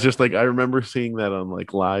 And it was just like I remember seeing that on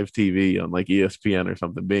like live TV on like ESPN or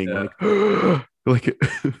something, being like, like,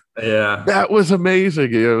 Yeah, that was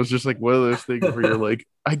amazing. It was just like one of those things where you're like,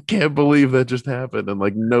 I can't believe that just happened, and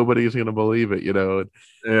like nobody's gonna believe it, And,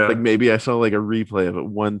 yeah. like maybe I saw like a replay of it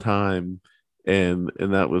one time, and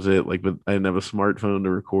that was it. Like, but I didn't have a smartphone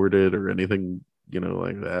to record it or anything,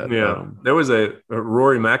 like that. Yeah, there was a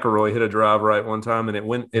Rory McIlroy hit a drive right one time, and it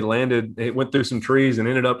went through some trees and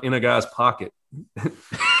ended up in a guy's pocket.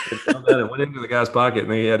 It went into the guy's pocket,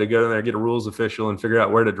 and they had to go in there, get a rules official, and figure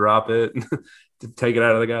out where to drop it to take it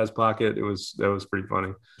out of the guy's pocket. That was pretty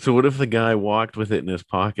funny. So what if the guy walked with it in his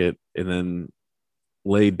pocket and then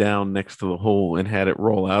laid down next to the hole and had it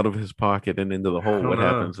roll out of his pocket and into the hole? What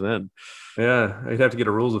happens then? Yeah, I'd have to get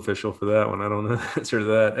a rules official for that one. I don't know the answer to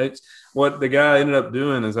that. It's what the guy ended up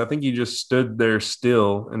doing is I think he just stood there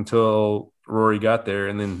still until Rory got there,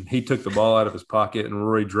 and then he took the ball out of his pocket, and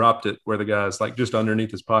Rory dropped it where the guy's like just underneath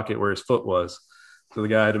his pocket where his foot was. So the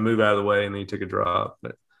guy had to move out of the way, and then he took a drop.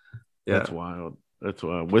 But yeah, that's wild. That's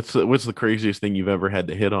wild. What's the craziest thing you've ever had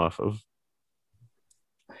to hit off of?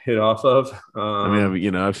 Hit off of. I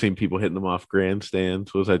mean, I've seen people hitting them off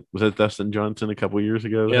grandstands. Was that Dustin Johnson a couple years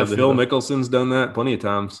ago? Yeah, Phil Mickelson's done that plenty of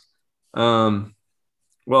times.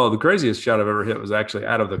 Well, the craziest shot I've ever hit was actually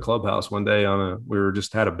out of the clubhouse one day. We were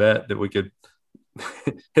just had a bet that we could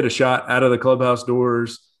hit a shot out of the clubhouse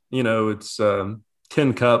doors. It's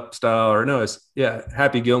Tin Cup style, or no, it's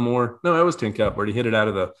Happy Gilmore. No, it was Tin Cup where he hit it out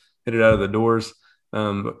of the doors.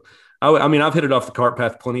 I mean, I've hit it off the cart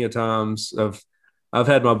path plenty of times. I've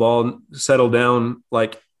had my ball settle down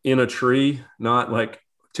like in a tree, not like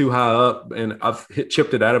too high up, and I've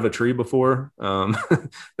chipped it out of a tree before. That's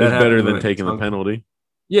better than taking the penalty.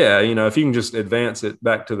 Yeah, if you can just advance it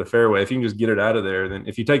back to the fairway, if you can just get it out of there, then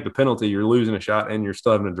if you take the penalty, you're losing a shot and you're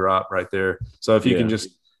still having a drop right there. So if you can just,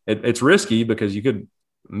 it's risky because you could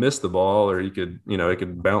miss the ball, or you could, it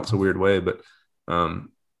could bounce a weird way. But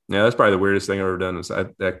yeah, that's probably the weirdest thing I've ever done. Is I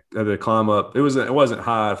had to climb up. It wasn't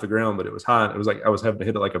high off the ground, but it was high. It was like I was having to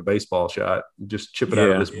hit it like a baseball shot, just chip it out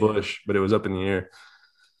of this bush, but it was up in the air.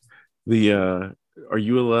 Are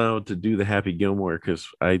you allowed to do the Happy Gilmore? Because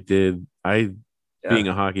being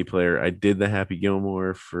a hockey player, I did the Happy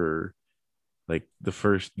Gilmore for like the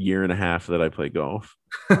first year and a half that I played golf.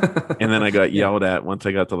 And then I got yelled at once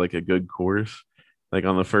I got to like a good course, like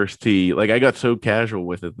on the first tee. Like I got so casual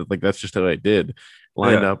with it that like that's just how I did.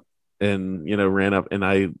 Lined up and ran up, and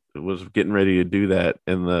I was getting ready to do that,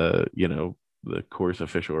 and the course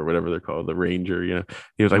official or whatever they're called, the ranger,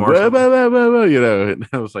 he was like, whoa, whoa, whoa, whoa, and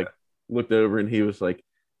I was like, looked over, and he was like,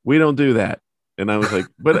 we don't do that. And I was like,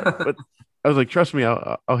 but I was like, trust me,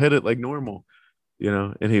 I'll hit it like normal,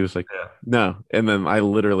 and he was like, no. And then I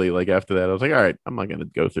literally, like, after that, I was like, all right, I'm not going to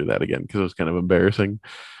go through that again, because it was kind of embarrassing.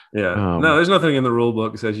 No, there's nothing in the rule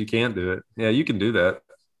book that says you can't do it. Yeah, you can do that.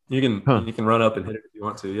 You can run up and hit it if you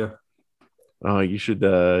want to. Yeah. Oh, you should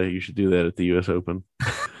do that at the U.S. Open.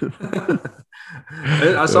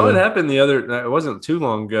 I saw it happen it wasn't too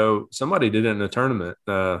long ago. Somebody did it in a tournament.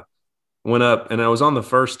 Went up, and I was on the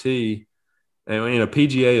first tee, and in a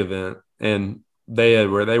PGA event, and they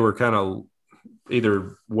were kind of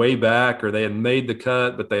either way back or they had made the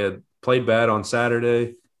cut, but they had played bad on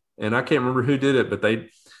Saturday, and I can't remember who did it, but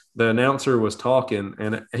the announcer was talking,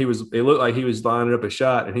 and it looked like he was lining up a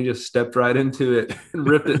shot, and he just stepped right into it and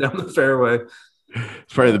ripped it down the fairway.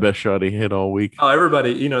 It's probably the best shot he hit all week. Oh,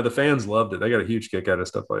 everybody, the fans loved it. They got a huge kick out of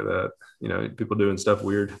stuff like that. People doing stuff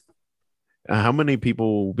weird. How many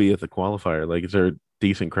people will be at the qualifier? Like, is there a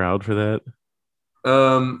decent crowd for that?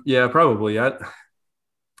 Yeah, probably.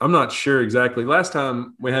 I'm not sure exactly. Last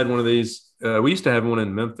time we had one of these, we used to have one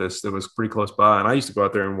in Memphis that was pretty close by, and I used to go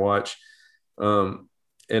out there and watch. And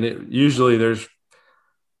it usually there's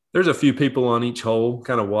a few people on each hole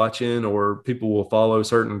kind of watching, or people will follow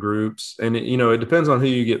certain groups. And, it depends on who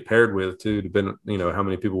you get paired with too, depending, how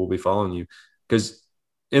many people will be following you. Because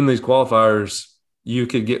in these qualifiers, you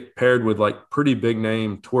could get paired with like pretty big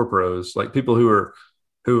name tour pros, like people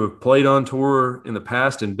who have played on tour in the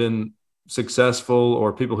past and been successful,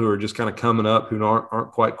 or people who are just kind of coming up who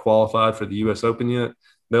aren't quite qualified for the US Open yet.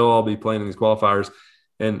 They'll all be playing in these qualifiers.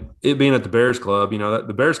 And it being at the Bears Club,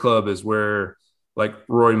 the Bears Club is where like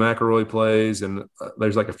Rory McIlroy plays, and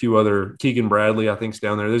there's like a few other, Keegan Bradley, I think, is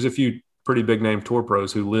down there. There's a few pretty big name tour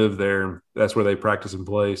pros who live there, and that's where they practice and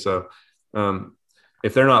play. So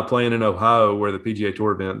if they're not playing in Ohio, where the PGA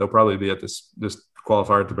Tour event, they'll probably be at this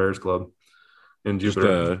qualifier at the Bears Club in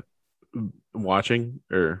Jupiter. Just watching,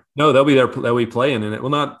 or no, they'll be there. They'll be playing in it. Well,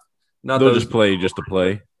 not they'll those, just play just to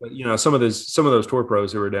play. But some of those tour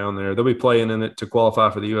pros who are down there, they'll be playing in it to qualify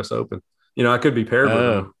for the U.S. Open. I could be paired with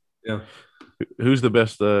them. Yeah. Who's the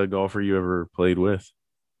best golfer you ever played with?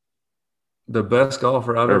 The best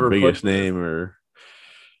golfer I've ever played with. Biggest name, or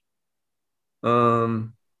I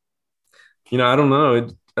don't know.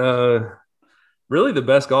 Really, the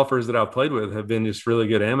best golfers that I've played with have been just really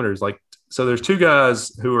good amateurs. Like, so there's two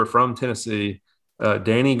guys who are from Tennessee,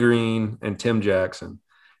 Danny Green and Tim Jackson.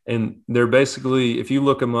 And they're basically, if you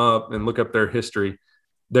look them up and look up their history,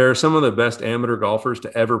 they're some of the best amateur golfers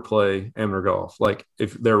to ever play amateur golf. Like,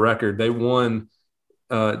 if their record, they won,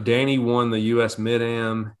 Danny won the U.S.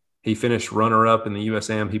 Mid-Am. He finished runner-up in the U.S.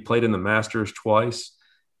 Am. He played in the Masters twice.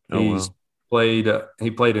 He played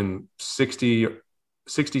in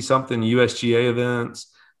 60-something USGA events,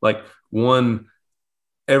 like won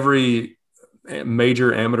every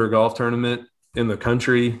major amateur golf tournament in the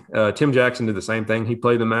country. Tim Jackson did the same thing. He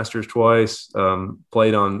played the Masters twice,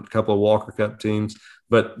 played on a couple of Walker Cup teams.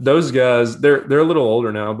 But those guys, they're a little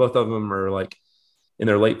older now. Both of them are like in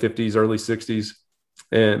their late 50s, early 60s.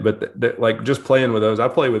 But like, just playing with those, I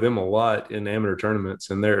play with them a lot in amateur tournaments,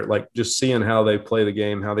 and they're like, just seeing how they play the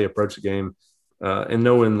game, how they approach the game, and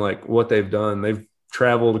knowing like what they've done. They've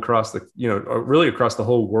traveled across really across the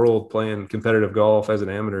whole world playing competitive golf as an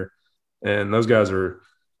amateur, and those guys are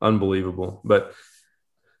unbelievable. But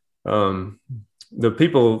the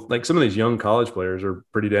people, like some of these young college players, are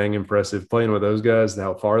pretty dang impressive playing with those guys,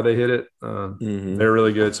 how far they hit it. They're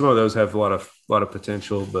really good. Some of those have a lot of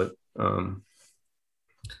potential, but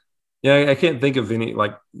yeah, I can't think of any,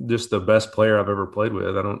 like, just the best player I've ever played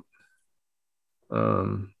with. I don't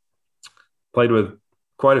played with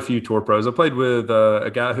quite a few tour pros. I played with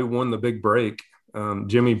a guy who won the big break,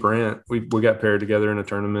 Jimmy Brandt. We got paired together in a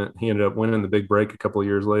tournament. He ended up winning the big break a couple of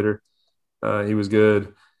years later. He was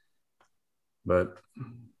good. But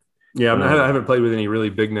yeah, I haven't played with any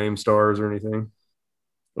really big name stars or anything.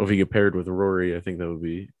 Well, if you get paired with Rory, I think that would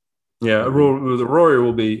be. Yeah,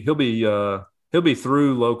 Rory he'll be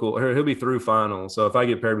through local, or he'll be through finals. So if I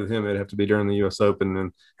get paired with him, it'd have to be during the U.S. Open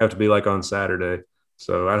and have to be like on Saturday.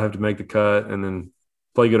 So I'd have to make the cut and then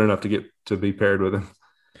play good enough to get to be paired with him.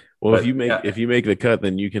 Well, if you make the cut,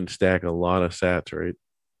 then you can stack a lot of sats, right?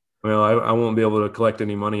 Well, I won't be able to collect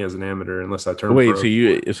any money as an amateur unless I turn. Wait,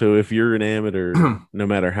 pro. So if you're an amateur, no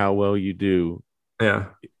matter how well you do, yeah,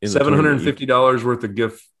 $750 worth of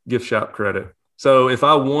gift shop credit. So if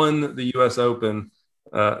I won the U.S. Open,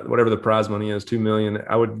 whatever the prize money is, $2 million,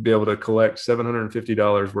 I would be able to collect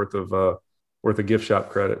 $750 worth of gift shop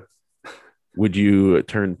credit. Would you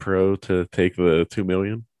turn pro to take the $2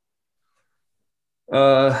 million?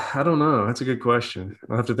 I don't know. That's a good question.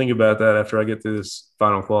 I'll have to think about that after I get through this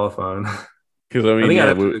final qualifying. Because I think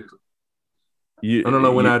I don't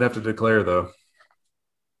know when I'd have to declare though.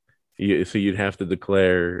 So you'd have to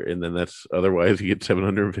declare, and then otherwise you get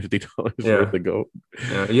 $750 worth of gold.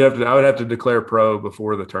 Yeah, I would have to declare pro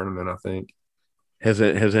before the tournament, I think. Has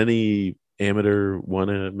any amateur won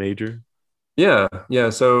a major? Yeah.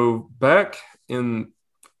 So back in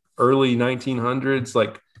early 1900s,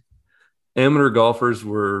 like, amateur golfers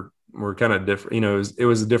were kind of different. It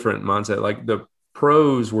was a different mindset. Like, the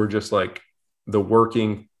pros were just like the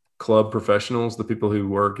working club professionals, the people who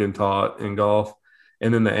work and taught in golf.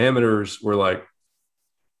 And then the amateurs were like,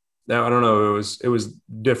 now I don't know, it was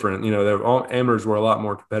different. Amateurs were a lot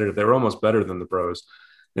more competitive. They were almost better than the pros.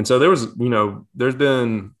 And so there's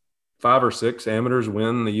been 5 or 6 amateurs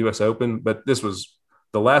win the US Open, but this was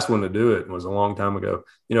the last one to do it was a long time ago.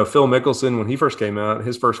 Phil Mickelson, when he first came out,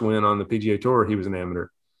 his first win on the PGA Tour, he was an amateur.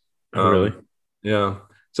 Oh, really? Yeah.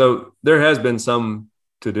 So there has been some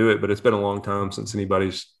to do it, but it's been a long time since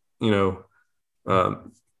anybody's,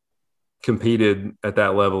 competed at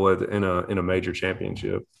that level in a major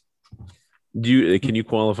championship. Can you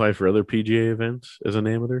qualify for other PGA events as an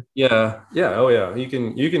amateur? Yeah, yeah, oh yeah. You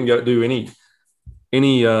can go do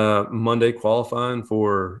any Monday qualifying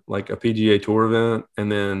for like a PGA Tour event,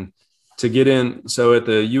 and then to get in. So at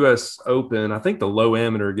the U.S. Open, I think the low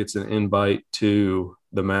amateur gets an invite to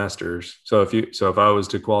the Masters. So if I was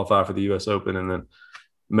to qualify for the U.S. Open and then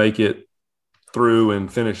make it through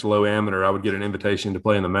and finish low amateur, I would get an invitation to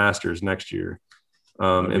play in the Masters next year.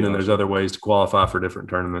 And then there's other ways to qualify for different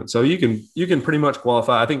tournaments. So you can pretty much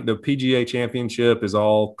qualify. I think the PGA Championship is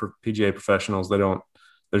all PGA professionals.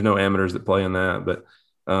 There's no amateurs that play in that, but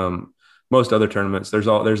most other tournaments there's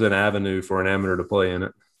an avenue for an amateur to play in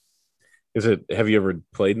it. Have you ever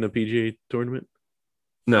played in a PGA tournament?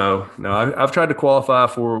 No, no. I've tried to qualify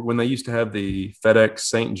for when they used to have the FedEx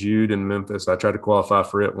St. Jude in Memphis. I tried to qualify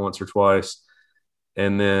for it once or twice,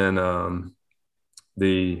 and then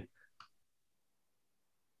the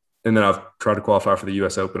and then I've tried to qualify for the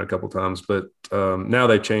U.S. Open a couple times, but now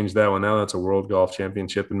they changed that one. Now that's a World Golf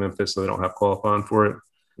Championship in Memphis, so they don't have qualifying for it.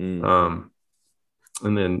 And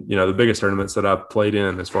then, the biggest tournaments that I've played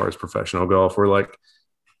in as far as professional golf were like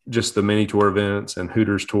just the mini tour events and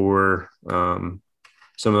Hooters Tour.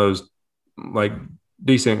 Some of those like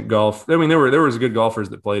decent golf. I mean, there was good golfers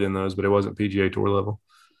that played in those, but it wasn't PGA Tour level.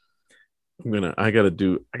 I gotta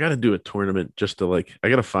do a tournament just to I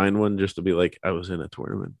gotta find one just to be like I was in a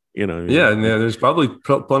tournament. You know what I mean? Yeah, and there's probably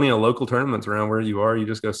plenty of local tournaments around where you are. You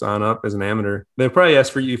just go sign up as an amateur. They'll probably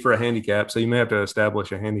ask for you for a handicap, so you may have to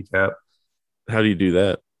establish a handicap. How do you do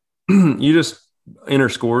that? You just enter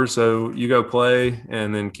scores. So you go play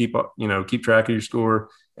and then keep track of your score.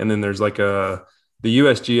 And then there's the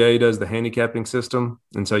USGA does the handicapping system.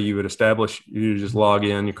 And so you just log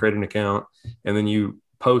in, you create an account, and then you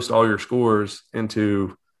post all your scores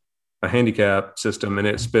into a handicap system, and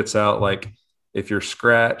it spits out like if you're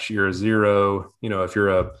scratch, you're a 0, if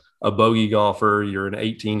you're a bogey golfer, you're an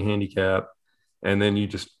 18 handicap. And then you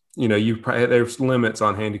just, there's limits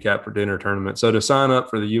on handicap for dinner tournament. So to sign up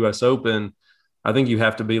for the US Open, I think you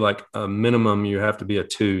have to be like a minimum, you have to be a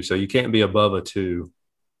 2. So you can't be above a 2.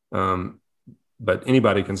 But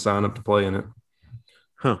anybody can sign up to play in it.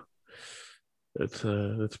 Huh.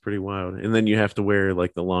 That's pretty wild. And then you have to wear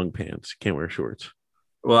like the long pants. You can't wear shorts.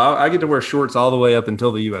 Well, I get to wear shorts all the way up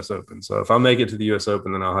until the U.S. Open. So if I make it to the U.S.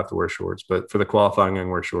 Open, then I'll have to wear shorts. But for the qualifying, I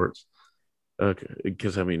can wear shorts. Okay,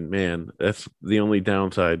 because I mean, man, that's the only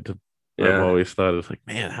downside to. Yeah. I've always thought it's like,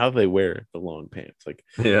 man, how do they wear the long pants? Like,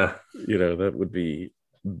 yeah, that would be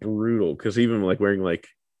brutal. Because even like wearing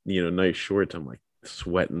nice shorts, I'm like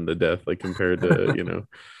sweating to death. Like compared to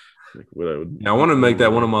like what I would. Yeah, I want to make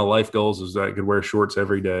that one of my life goals is that I could wear shorts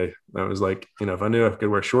every day. That was like, if I knew I could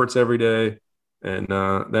wear shorts every day. And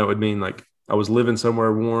that would mean like I was living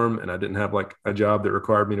somewhere warm and I didn't have like a job that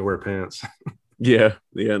required me to wear pants. Yeah.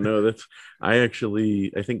 No, I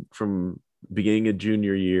think from beginning of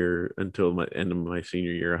junior year until my end of my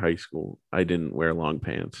senior year of high school, I didn't wear long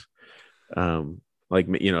pants. Other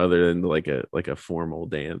than like a formal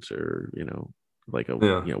dance or, like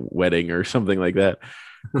a wedding or something like that.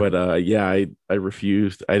 But I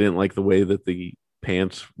refused. I didn't like the way that the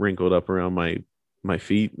pants wrinkled up around my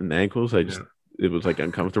feet and ankles. It was like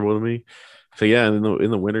uncomfortable to me. So yeah, in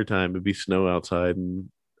the wintertime, it'd be snow outside and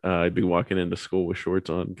I'd be walking into school with shorts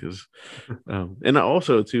on because, and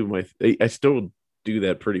also too, I still do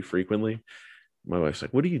that pretty frequently. My wife's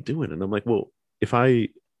like, "What are you doing?" And I'm like, "Well, if I'll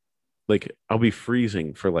be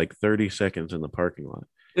freezing for like 30 seconds in the parking lot,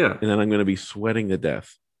 yeah, and then I'm going to be sweating to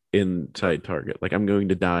death inside Target. Like I'm going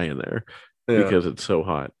to die in there because it's so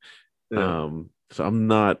hot. Yeah. So I'm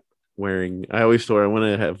not wearing. I always thought I want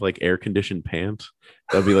to have like air conditioned pants.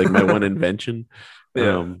 That'd be like my one invention.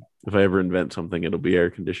 If I ever invent something, it'll be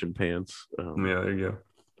air conditioned pants. There you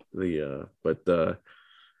go.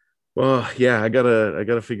 Well, yeah, I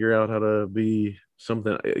gotta figure out how to be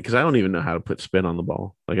something because I don't even know how to put spin on the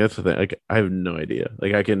ball. Like that's the thing. Like I have no idea.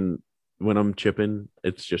 Like I can when I'm chipping,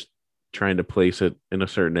 it's just trying to place it in a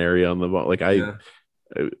certain area on the ball. Like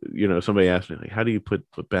somebody asked me like, how do you put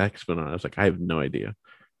backspin on? I was like, I have no idea.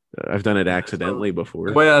 I've done it accidentally before.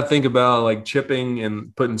 The way I think about like chipping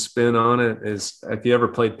and putting spin on it is if you ever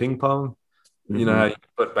played ping pong, you know how you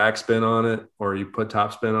put backspin on it or you put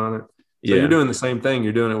top spin on it. So you're doing the same thing.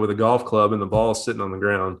 You're doing it with a golf club and the ball's sitting on the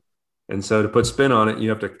ground. And so to put spin on it, you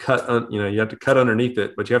have to cut underneath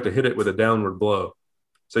it, but you have to hit it with a downward blow.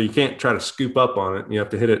 So you can't try to scoop up on it. You have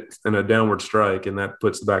to hit it in a downward strike, and that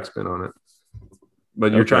puts the backspin on it.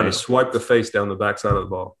 But you're trying to swipe the face down the backside of the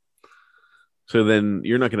ball. So then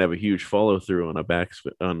you're not going to have a huge follow through on a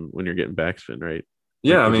backspin when you're getting backspin, right?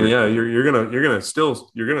 Yeah, you're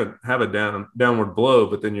gonna have a downward blow,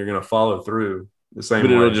 but then you're gonna follow through. the same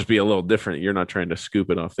But way. it'll just be a little different. You're not trying to scoop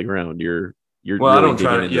it off the ground. You're Well, really I don't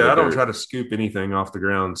try digging to. into Yeah, the I don't dirt. try to scoop anything off the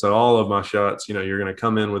ground. So all of my shots, you're going to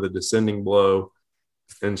come in with a descending blow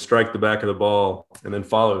and strike the back of the ball, and then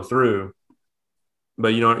follow through. But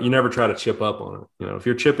you never try to chip up on it. If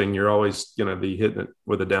you're chipping, you're always going to be hitting it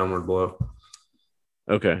with a downward blow.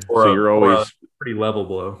 Okay, Or so you're or a always pretty level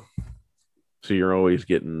blow. so you're always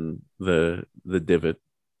getting the divot,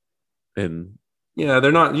 and Yeah,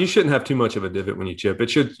 they're not. You shouldn't have too much of a divot when you chip.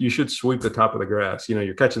 You should sweep the top of the grass.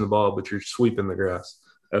 You're catching the ball, but you're sweeping the grass.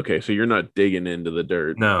 okay, so you're not digging into the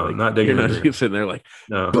dirt. No, like, not digging. You're in not there. sitting there like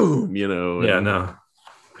No. boom, Yeah, no.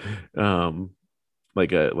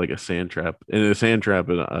 like a sand trap. And a sand trap,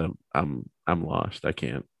 I'm lost. I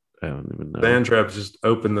don't even know. Sand traps just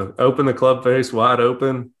open the club face wide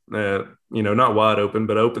open. Not wide open,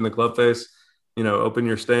 but open the club face. Open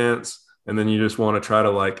your stance, and then you just want to try to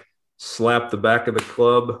like slap the back of the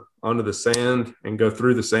club onto the sand and go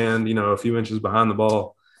through the sand. A few inches behind the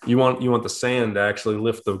ball. You want the sand to actually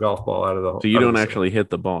lift the golf ball out of the. So you don't actually hit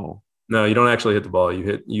the ball. No, you don't actually hit the ball.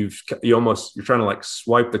 You're trying to like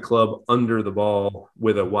swipe the club under the ball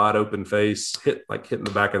with a wide open face, hitting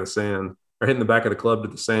the back of the sand or hitting the back of the club to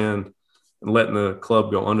the sand and letting the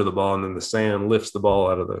club go under the ball. And then the sand lifts the ball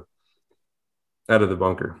out of the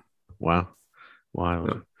bunker. Wow.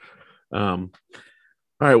 Wild. Yeah.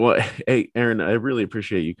 All right. Well, hey, Aaron, I really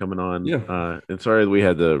appreciate you coming on. Yeah. And sorry that we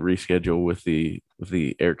had to reschedule with the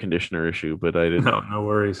air conditioner issue, but I didn't. No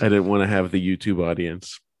worries. I didn't want to have the YouTube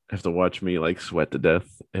audience have to watch me like sweat to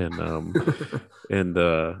death and and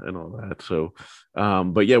all that. So,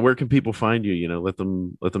 but yeah, where can people find you? Let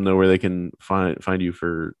them know where they can find you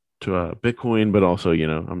to Bitcoin, but also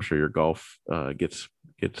I'm sure your golf gets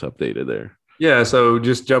updated there. Yeah, so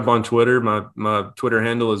just jump on Twitter. My Twitter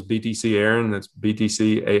handle is BTC Aaron. That's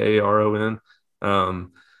BTC AARON.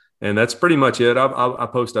 And that's pretty much it. I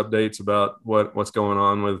post updates about what's going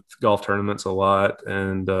on with golf tournaments a lot,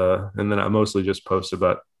 and then I mostly just post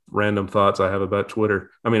about random thoughts I have about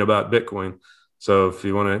about Bitcoin. So if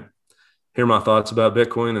you want to hear my thoughts about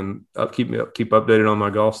Bitcoin and keep updated on my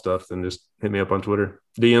golf stuff, then just hit me up on Twitter.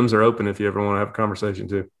 DMs are open if you ever want to have a conversation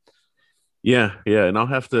too. Yeah. And I'll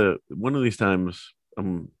have to, one of these times,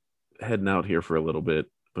 I'm heading out here for a little bit,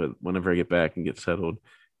 but whenever I get back and get settled,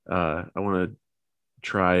 I want to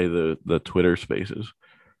try the Twitter Spaces.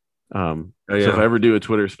 So if I ever do a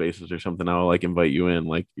Twitter Spaces or something, I'll like invite you in,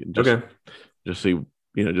 like just see,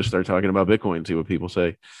 just start talking about Bitcoin, see what people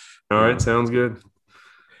say. All right, sounds good.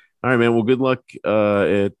 All right, man. Well, good luck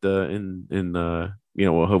well,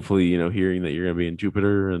 hopefully, hearing that you're going to be in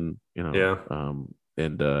Jupiter and,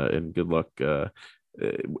 and good luck.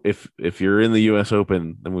 If you're in the US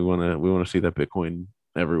Open, then we want to see that Bitcoin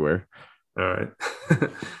everywhere. All right.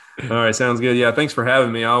 All right. Sounds good. Yeah. Thanks for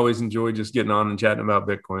having me. I always enjoy just getting on and chatting about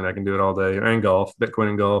Bitcoin. I can do it all day, and golf, Bitcoin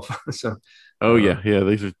and golf. So, yeah.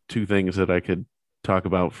 These are two things that I could talk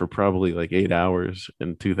about for probably like 8 hours,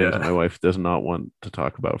 and two things my wife does not want to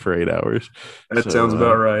talk about for 8 hours. That sounds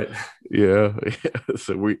about right. Yeah.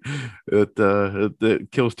 So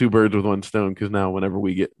it kills two birds with one stone, because now whenever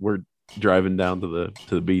we're driving down to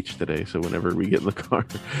the beach today, so whenever we get in the car,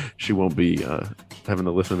 she won't be having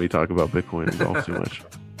to listen to me talk about Bitcoin and golf too much.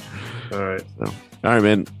 All right. So, all right,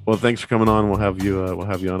 man. Well, thanks for coming on. We'll have you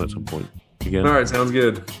on at some point again. All right. Sounds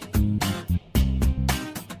good.